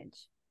this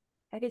image.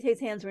 Hecate's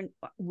hands were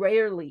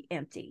rarely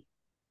empty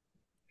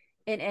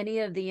in any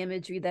of the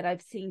imagery that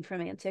I've seen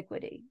from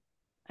antiquity.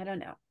 I don't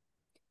know.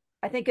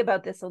 I think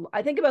about this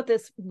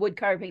wood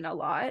carving a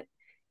lot.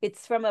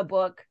 It's from a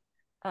book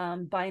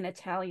by an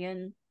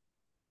Italian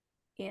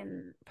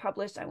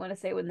published, I want to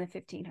say, in the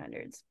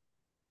 1500s.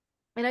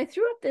 And I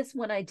threw up this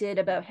when I did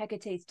about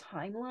Hecate's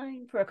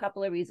timeline for a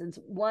couple of reasons.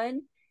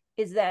 One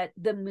is that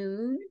the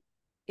moon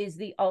is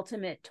the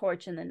ultimate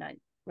torch in the night,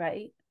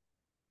 right?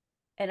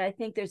 And I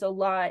think there's a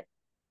lot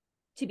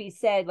to be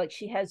said. Like,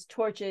 she has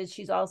torches.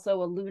 She's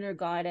also a lunar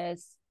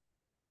goddess.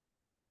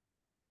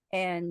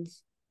 And,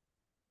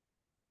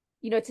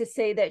 to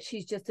say that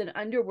she's just an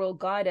underworld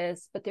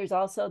goddess, but there's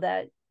also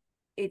that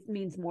it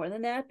means more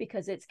than that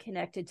because it's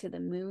connected to the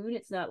moon.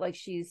 It's not like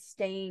she's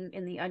staying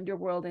in the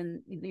underworld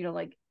and,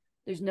 like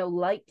there's no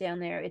light down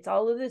there. It's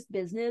all of this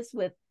business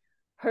with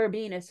her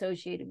being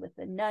associated with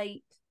the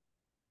night,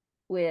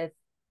 with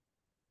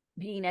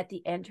being at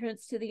the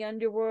entrance to the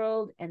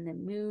underworld and the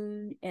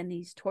moon and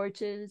these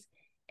torches.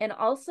 And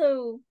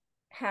also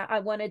how I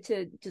wanted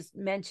to just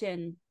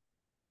mention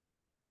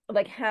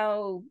like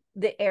how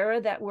the era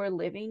that we're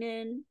living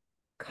in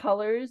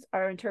colors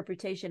our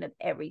interpretation of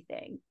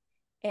everything.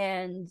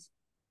 And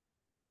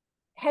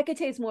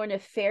Hecate's more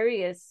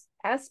nefarious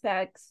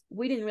aspects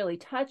we didn't really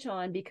touch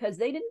on because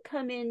they didn't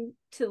come in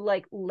to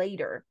like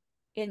later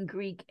in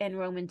Greek and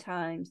Roman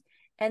times.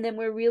 And then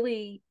we're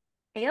really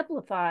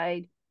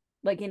amplified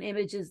like in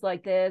images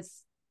like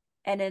this.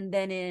 And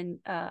then in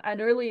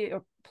an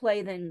earlier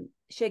play than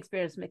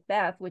Shakespeare's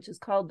Macbeth, which is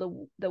called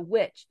the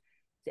Witch.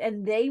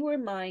 And they were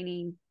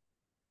mining,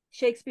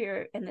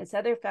 Shakespeare and this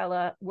other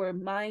fella were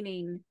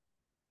mining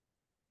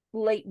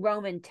late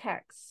Roman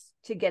texts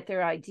to get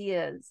their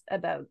ideas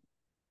about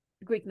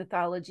Greek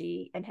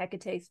mythology and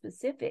Hecate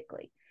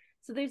specifically.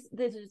 So there's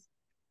this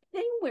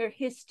thing where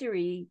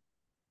history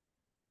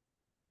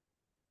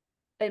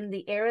and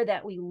the era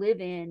that we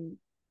live in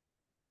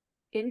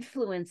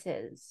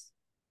influences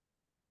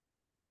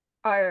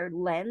our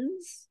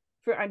lens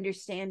for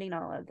understanding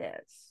all of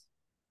this.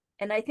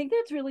 And I think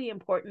that's really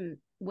important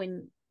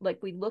when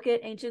like we look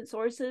at ancient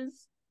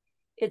sources.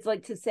 It's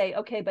like to say,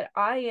 okay, but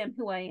I am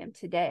who I am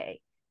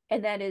today.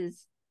 And that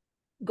is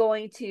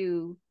going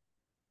to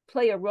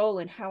play a role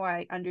in how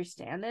I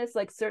understand this.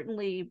 Like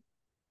certainly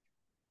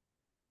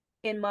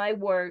in my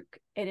work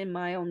and in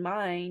my own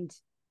mind,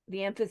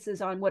 the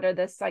emphasis on what are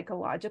the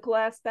psychological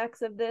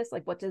aspects of this,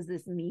 like what does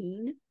this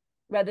mean,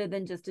 rather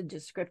than just a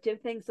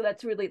descriptive thing. So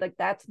that's really like,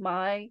 that's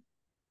my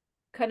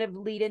kind of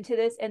lead into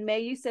this. And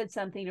May, you said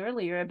something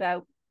earlier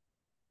about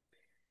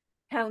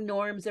how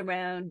norms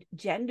around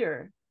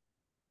gender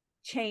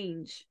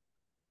change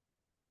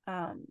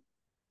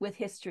with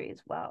history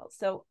as well.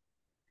 So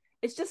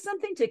it's just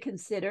something to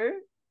consider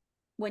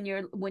when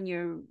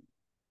you're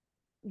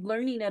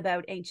learning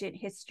about ancient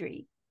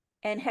history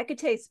and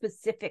Hecate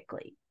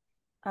specifically,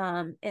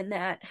 and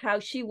that how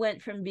she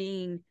went from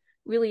being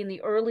really in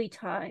the early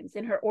times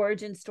in her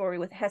origin story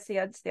with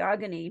Hesiod's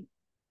Theogony,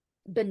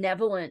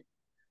 benevolent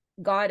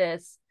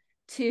goddess,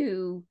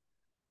 to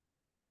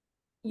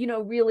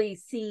really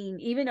seen.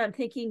 Even I'm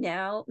thinking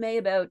now, May,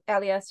 about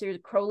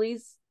Aleister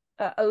Crowley's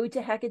ode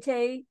to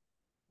Hecate,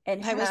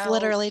 and I was how.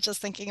 literally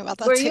just thinking about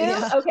that Were too. you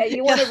Yeah. okay?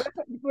 You want Yeah. to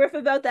riff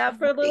about that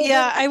for a little bit?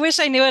 Yeah, I wish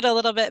I knew it a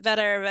little bit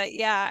better, but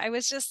yeah, I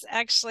was just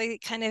actually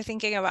kind of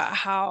thinking about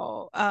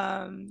how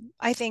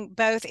I think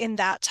both in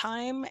that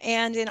time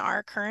and in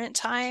our current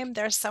time,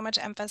 there's so much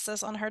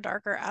emphasis on her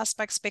darker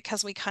aspects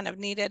because we kind of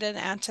needed an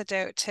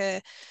antidote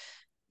to,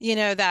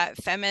 that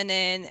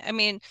feminine. I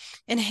mean,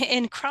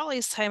 in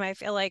Crowley's time, I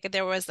feel like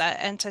there was that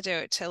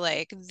antidote to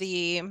like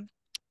the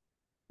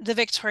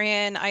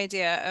Victorian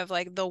idea of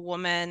like the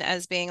woman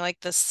as being like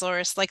the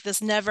source, like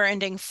this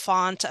never-ending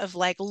font of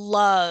like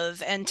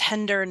love and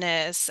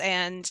tenderness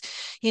and,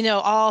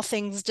 all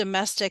things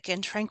domestic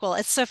and tranquil.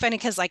 It's so funny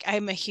because like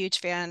I'm a huge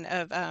fan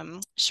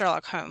of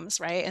Sherlock Holmes,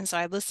 right? And so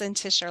I listen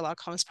to Sherlock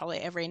Holmes probably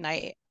every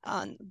night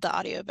on the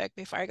audiobook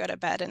before I go to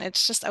bed. And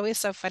it's just always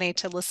so funny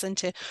to listen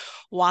to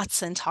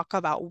Watson talk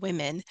about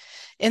women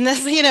in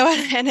this,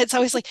 and it's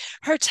always like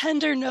her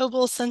tender,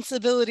 noble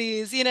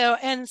sensibilities,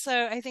 And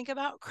so I think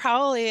about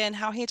Crowley and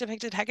how he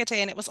depicted Hecate,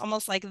 and it was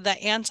almost like the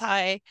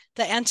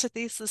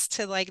antithesis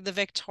to like the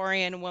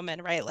Victorian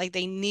woman, right? Like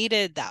they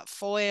needed that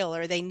foil,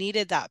 or they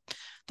needed that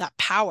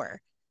power,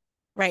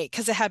 right?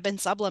 Because it had been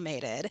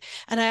sublimated.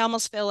 And I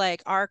almost feel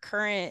like our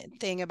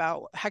current thing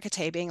about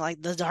Hecate being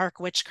like the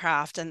dark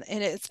witchcraft, and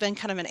it's been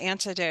kind of an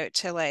antidote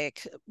to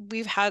like,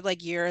 we've had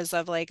like years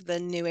of like the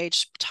new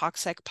age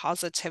toxic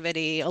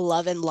positivity,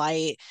 love and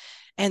light.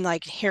 And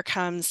like here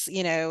comes,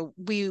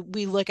 we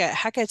look at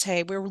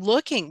Hecate,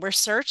 we're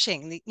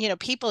searching,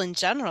 people in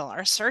general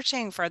are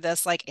searching for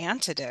this like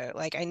antidote,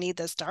 like I need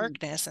this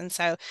darkness. And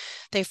so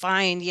they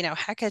find,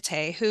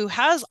 Hecate, who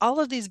has all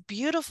of these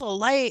beautiful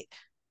light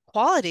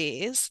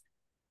qualities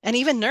and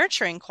even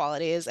nurturing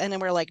qualities. And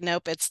then we're like,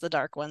 nope, it's the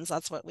dark ones.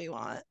 That's what we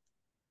want.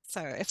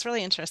 So it's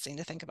really interesting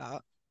to think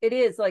about. It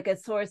is like a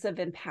source of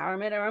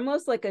empowerment, or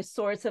almost like a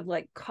source of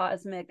like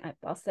cosmic,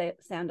 I'll say,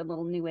 sound a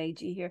little new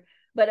agey here,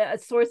 but a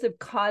source of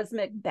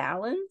cosmic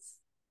balance,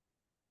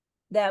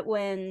 that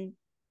when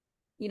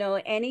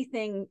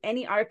anything,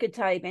 any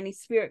archetype, any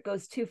spirit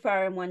goes too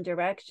far in one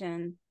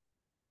direction,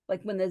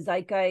 like when the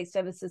zeitgeist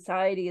of a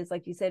society is,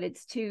 like you said,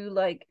 it's too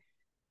like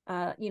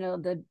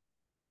the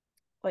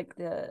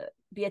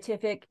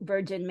beatific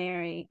Virgin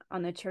Mary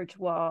on the church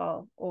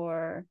wall,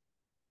 or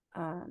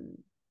um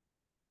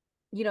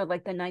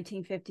like the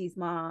 1950s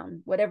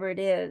mom, whatever it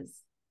is,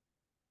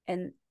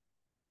 and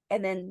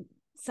then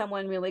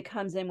someone really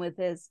comes in with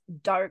this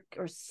dark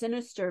or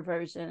sinister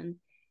version.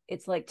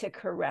 It's like to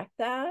correct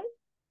that.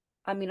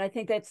 I mean, I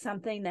think that's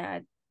something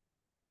that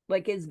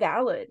like is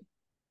valid.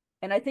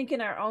 And I think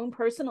in our own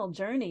personal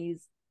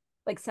journeys,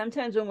 like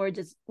sometimes when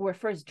we're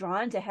first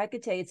drawn to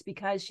Hecate, it's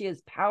because she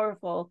is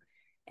powerful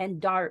and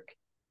dark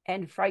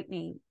and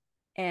frightening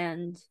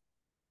and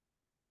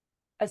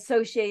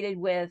associated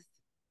with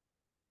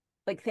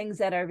like things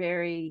that are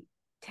very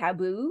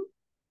taboo.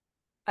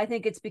 I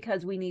think it's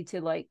because we need to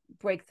like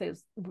break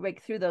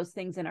through those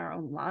things in our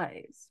own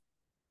lives.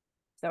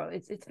 So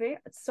it's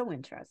so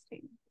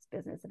interesting, this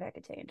business of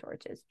Hecate and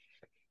torches.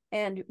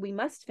 And we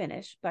must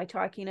finish by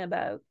talking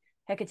about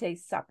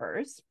Hecate's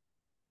suppers,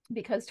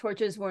 because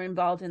torches were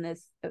involved in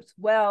this as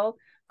well,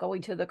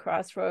 going to the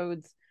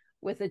crossroads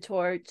with a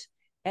torch,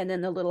 and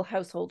then the little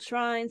household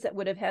shrines that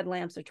would have had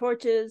lamps or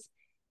torches.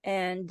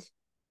 And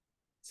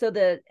so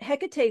the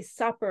Hecate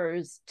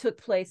suppers took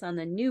place on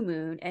the new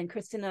moon, and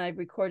Kristen and I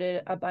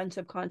recorded a bunch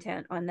of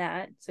content on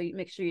that. So you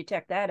make sure you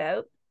check that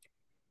out.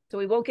 So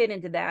we won't get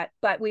into that,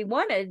 but we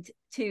wanted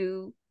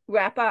to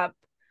wrap up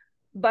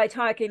by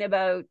talking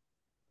about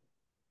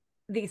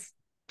these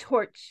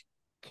torch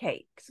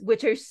cakes,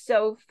 which are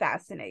so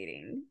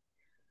fascinating.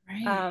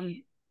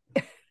 Right.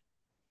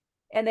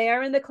 And they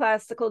are in the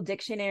classical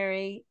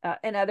dictionary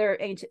and other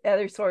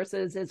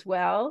sources as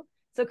well.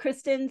 So,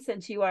 Kristen,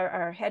 since you are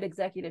our head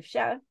executive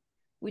chef,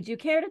 would you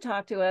care to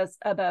talk to us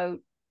about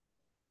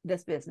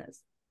this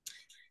business?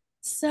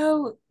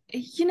 So,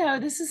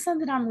 this is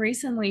something I'm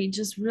recently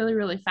just really,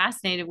 really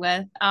fascinated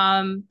with.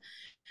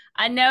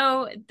 I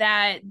know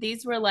that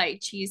these were like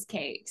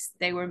cheesecakes.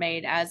 They were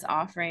made as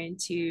offering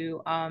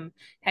to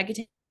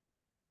Hecate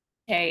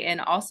and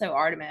also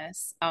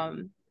Artemis,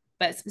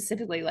 but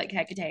specifically like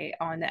Hecate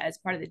as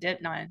part of the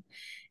Dipnon.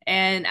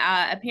 And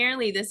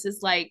apparently, this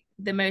is like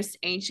the most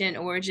ancient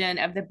origin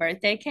of the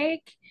birthday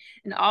cake.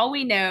 And all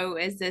we know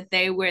is that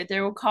they were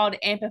called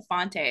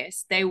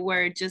amphifantes. They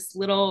were just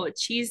little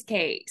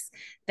cheesecakes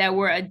that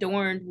were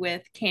adorned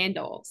with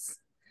candles.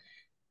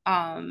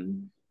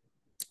 Um,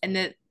 and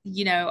that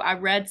I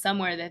read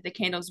somewhere that the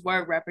candles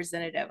were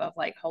representative of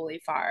like holy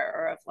fire,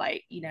 or of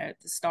like the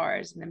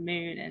stars and the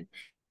moon,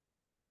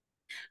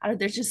 and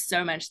there's just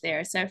so much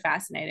there. So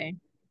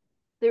fascinating.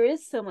 There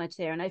is so much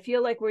there, and I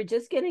feel like we're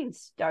just getting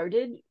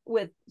started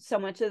with so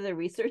much of the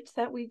research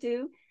that we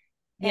do.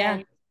 Yeah.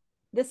 And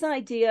this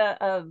idea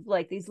of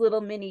like these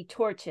little mini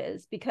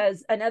torches,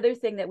 because another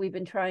thing that we've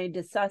been trying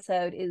to suss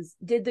out is,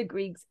 did the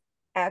Greeks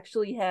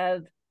actually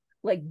have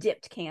like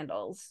dipped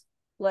candles?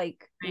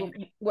 Like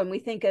Right. when we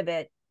think of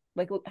it,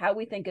 like how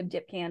we think of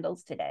dipped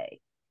candles today.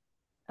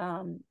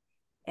 Um,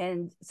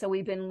 and so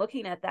we've been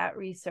looking at that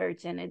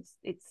research, and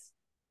it's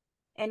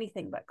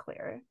anything but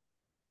clear.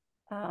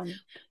 Um,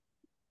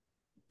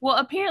 Well,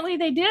 apparently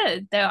they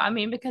did, though. I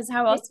mean, because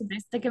how it, else would they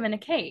stick them in a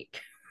cake?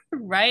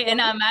 Right?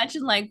 And I well,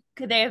 imagine, like,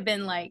 could they have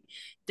been like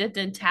dipped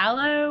in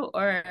tallow,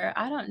 or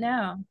I don't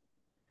know.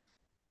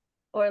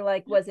 or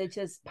like was it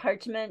just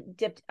parchment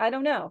dipped? I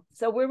don't know.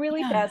 So we're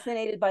really Yeah.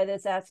 fascinated by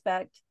this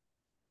aspect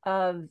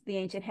of the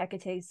ancient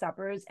Hecate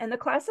suppers. And the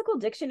classical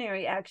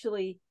dictionary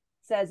actually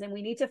says, and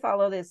we need to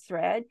follow this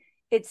thread,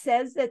 it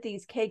says that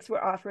these cakes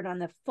were offered on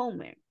the full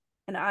moon.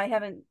 And I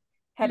haven't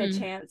had a Hmm.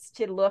 chance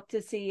to look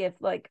to see if,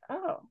 like,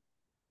 oh,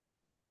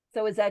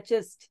 so is that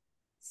just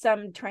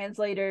some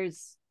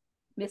translator's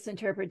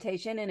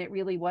misinterpretation and it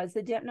really was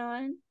the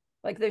Dipnon?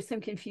 Like there's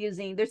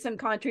some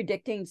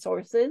contradicting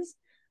sources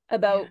Yeah.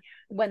 about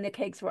when the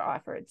cakes were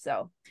offered.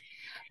 So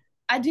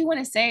I do want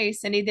to say,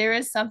 Cindy, there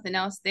is something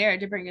else there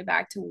to bring it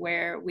back to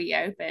where we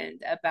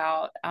opened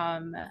about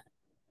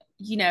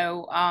you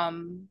know,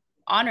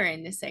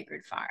 honoring the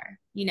sacred fire.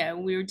 You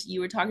know,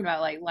 you were talking about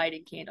like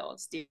lighting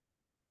candles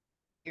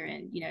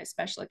during, you know,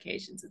 special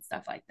occasions and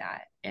stuff like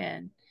that.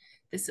 And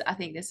this, I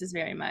think this is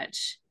very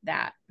much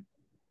that,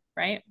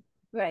 right?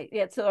 right.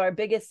 Yeah. So our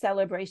biggest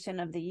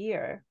celebration of the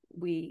year,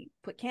 we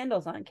put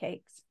candles on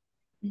cakes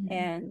Mhm.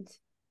 and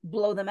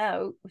blow them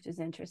out, which is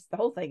interesting. The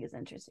whole thing is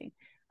interesting.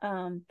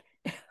 Um,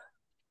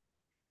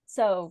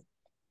 so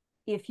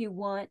if you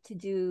want to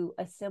do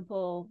a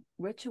simple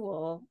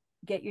ritual,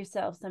 get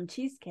yourself some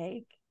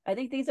cheesecake. I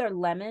think these are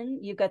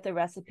lemon. You've got the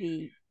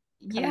recipe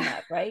coming Yeah.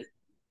 up, right?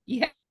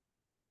 Yeah.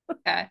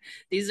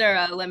 These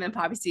are lemon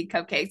poppy seed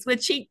cupcakes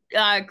with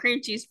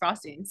cream cheese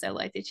frosting. So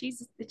like the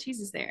cheese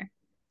is there.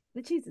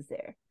 The cheese is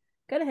there.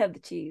 Gotta have the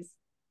cheese.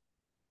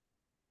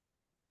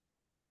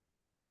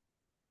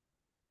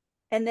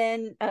 And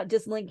then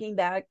just linking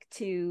back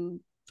to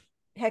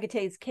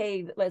Hecate's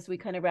cave as we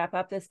kind of wrap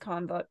up this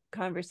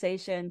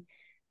conversation,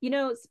 you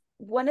know,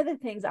 one of the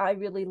things I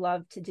really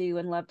love to do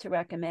and love to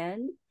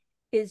recommend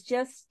is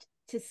just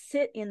to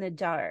sit in the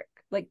dark.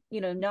 Like,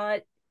 you know,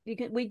 not you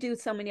can we do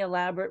so many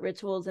elaborate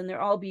rituals and they're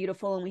all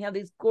beautiful and we have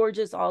these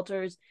gorgeous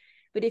altars.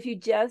 But if you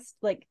just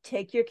like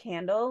take your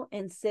candle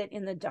and sit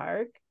in the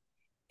dark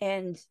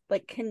and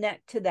like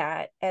connect to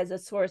that as a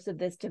source of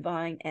this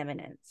divine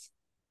eminence.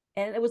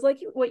 And it was like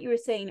what you were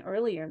saying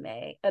earlier,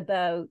 May,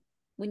 about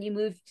when you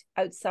moved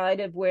outside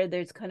of where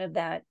there's kind of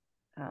that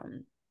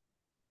um,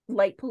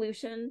 light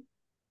pollution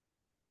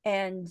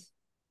and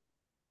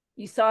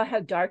you saw how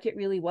dark it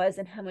really was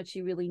and how much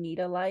you really need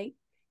a light.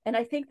 And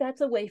I think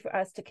that's a way for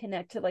us to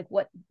connect to like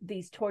what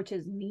these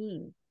torches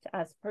mean to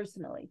us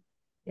personally.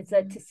 It's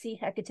that Mhm. to see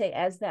Hecate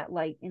as that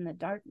light in the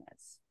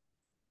darkness,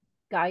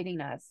 guiding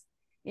us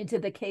into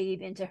the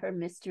cave, into her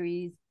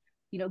mysteries,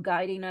 you know,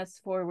 guiding us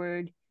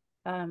forward,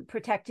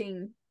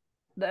 protecting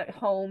the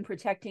home,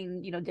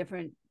 protecting, you know,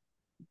 different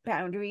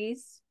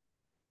boundaries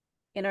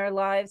in our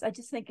lives. I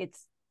just think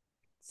it's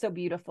so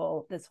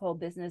beautiful, this whole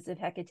business of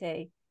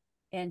Hecate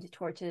and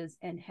torches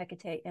and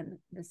Hecate and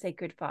the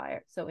sacred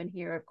fire. So, in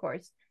here, of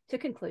course, to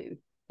conclude,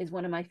 is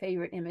one of my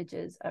favorite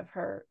images of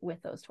her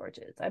with those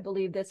torches. I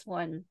believe this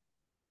one,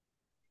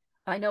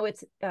 I know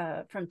it's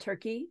from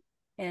Turkey,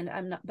 and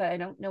I'm not, but I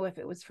don't know if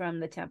it was from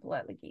the temple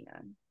at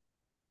Lagina.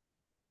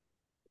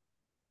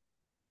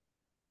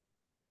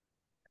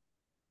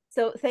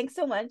 So, thanks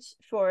so much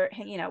for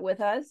hanging out with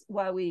us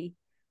while we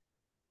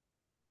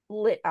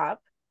lit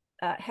up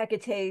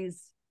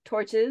Hecate's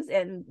torches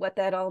and what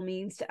that all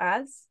means to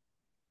us.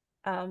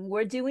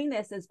 We're doing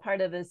this as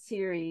part of a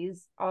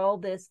series all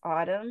this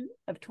autumn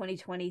of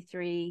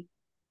 2023,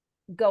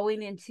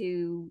 going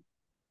into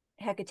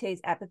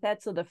Hecate's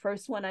epithet. So the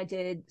first one I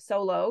did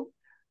solo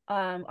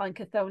on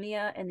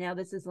Cathonia, and now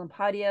this is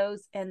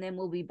Lampadios, and then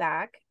we'll be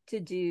back to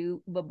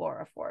do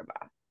Babora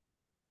Forba.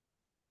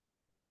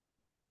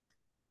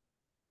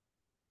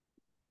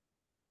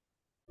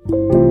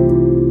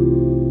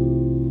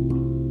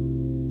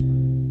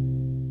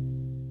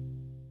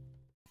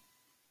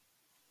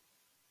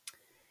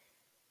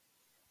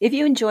 If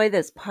you enjoy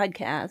this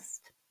podcast,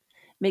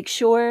 make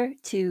sure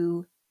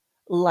to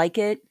like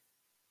it,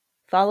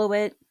 follow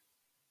it,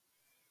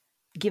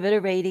 give it a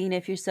rating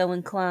if you're so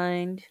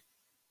inclined.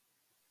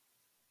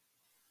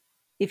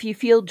 If you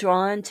feel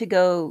drawn to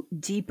go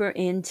deeper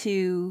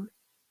into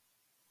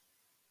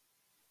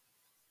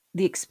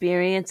the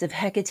experience of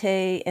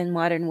Hecate and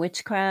modern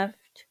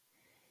witchcraft,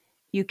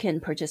 you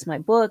can purchase my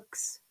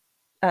books,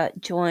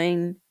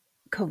 join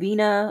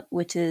Covina,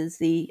 which is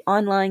the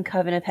online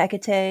coven of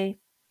Hecate.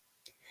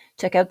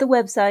 Check out the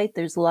website,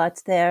 there's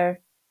lots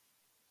there.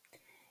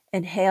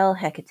 And hail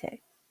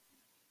Hecate.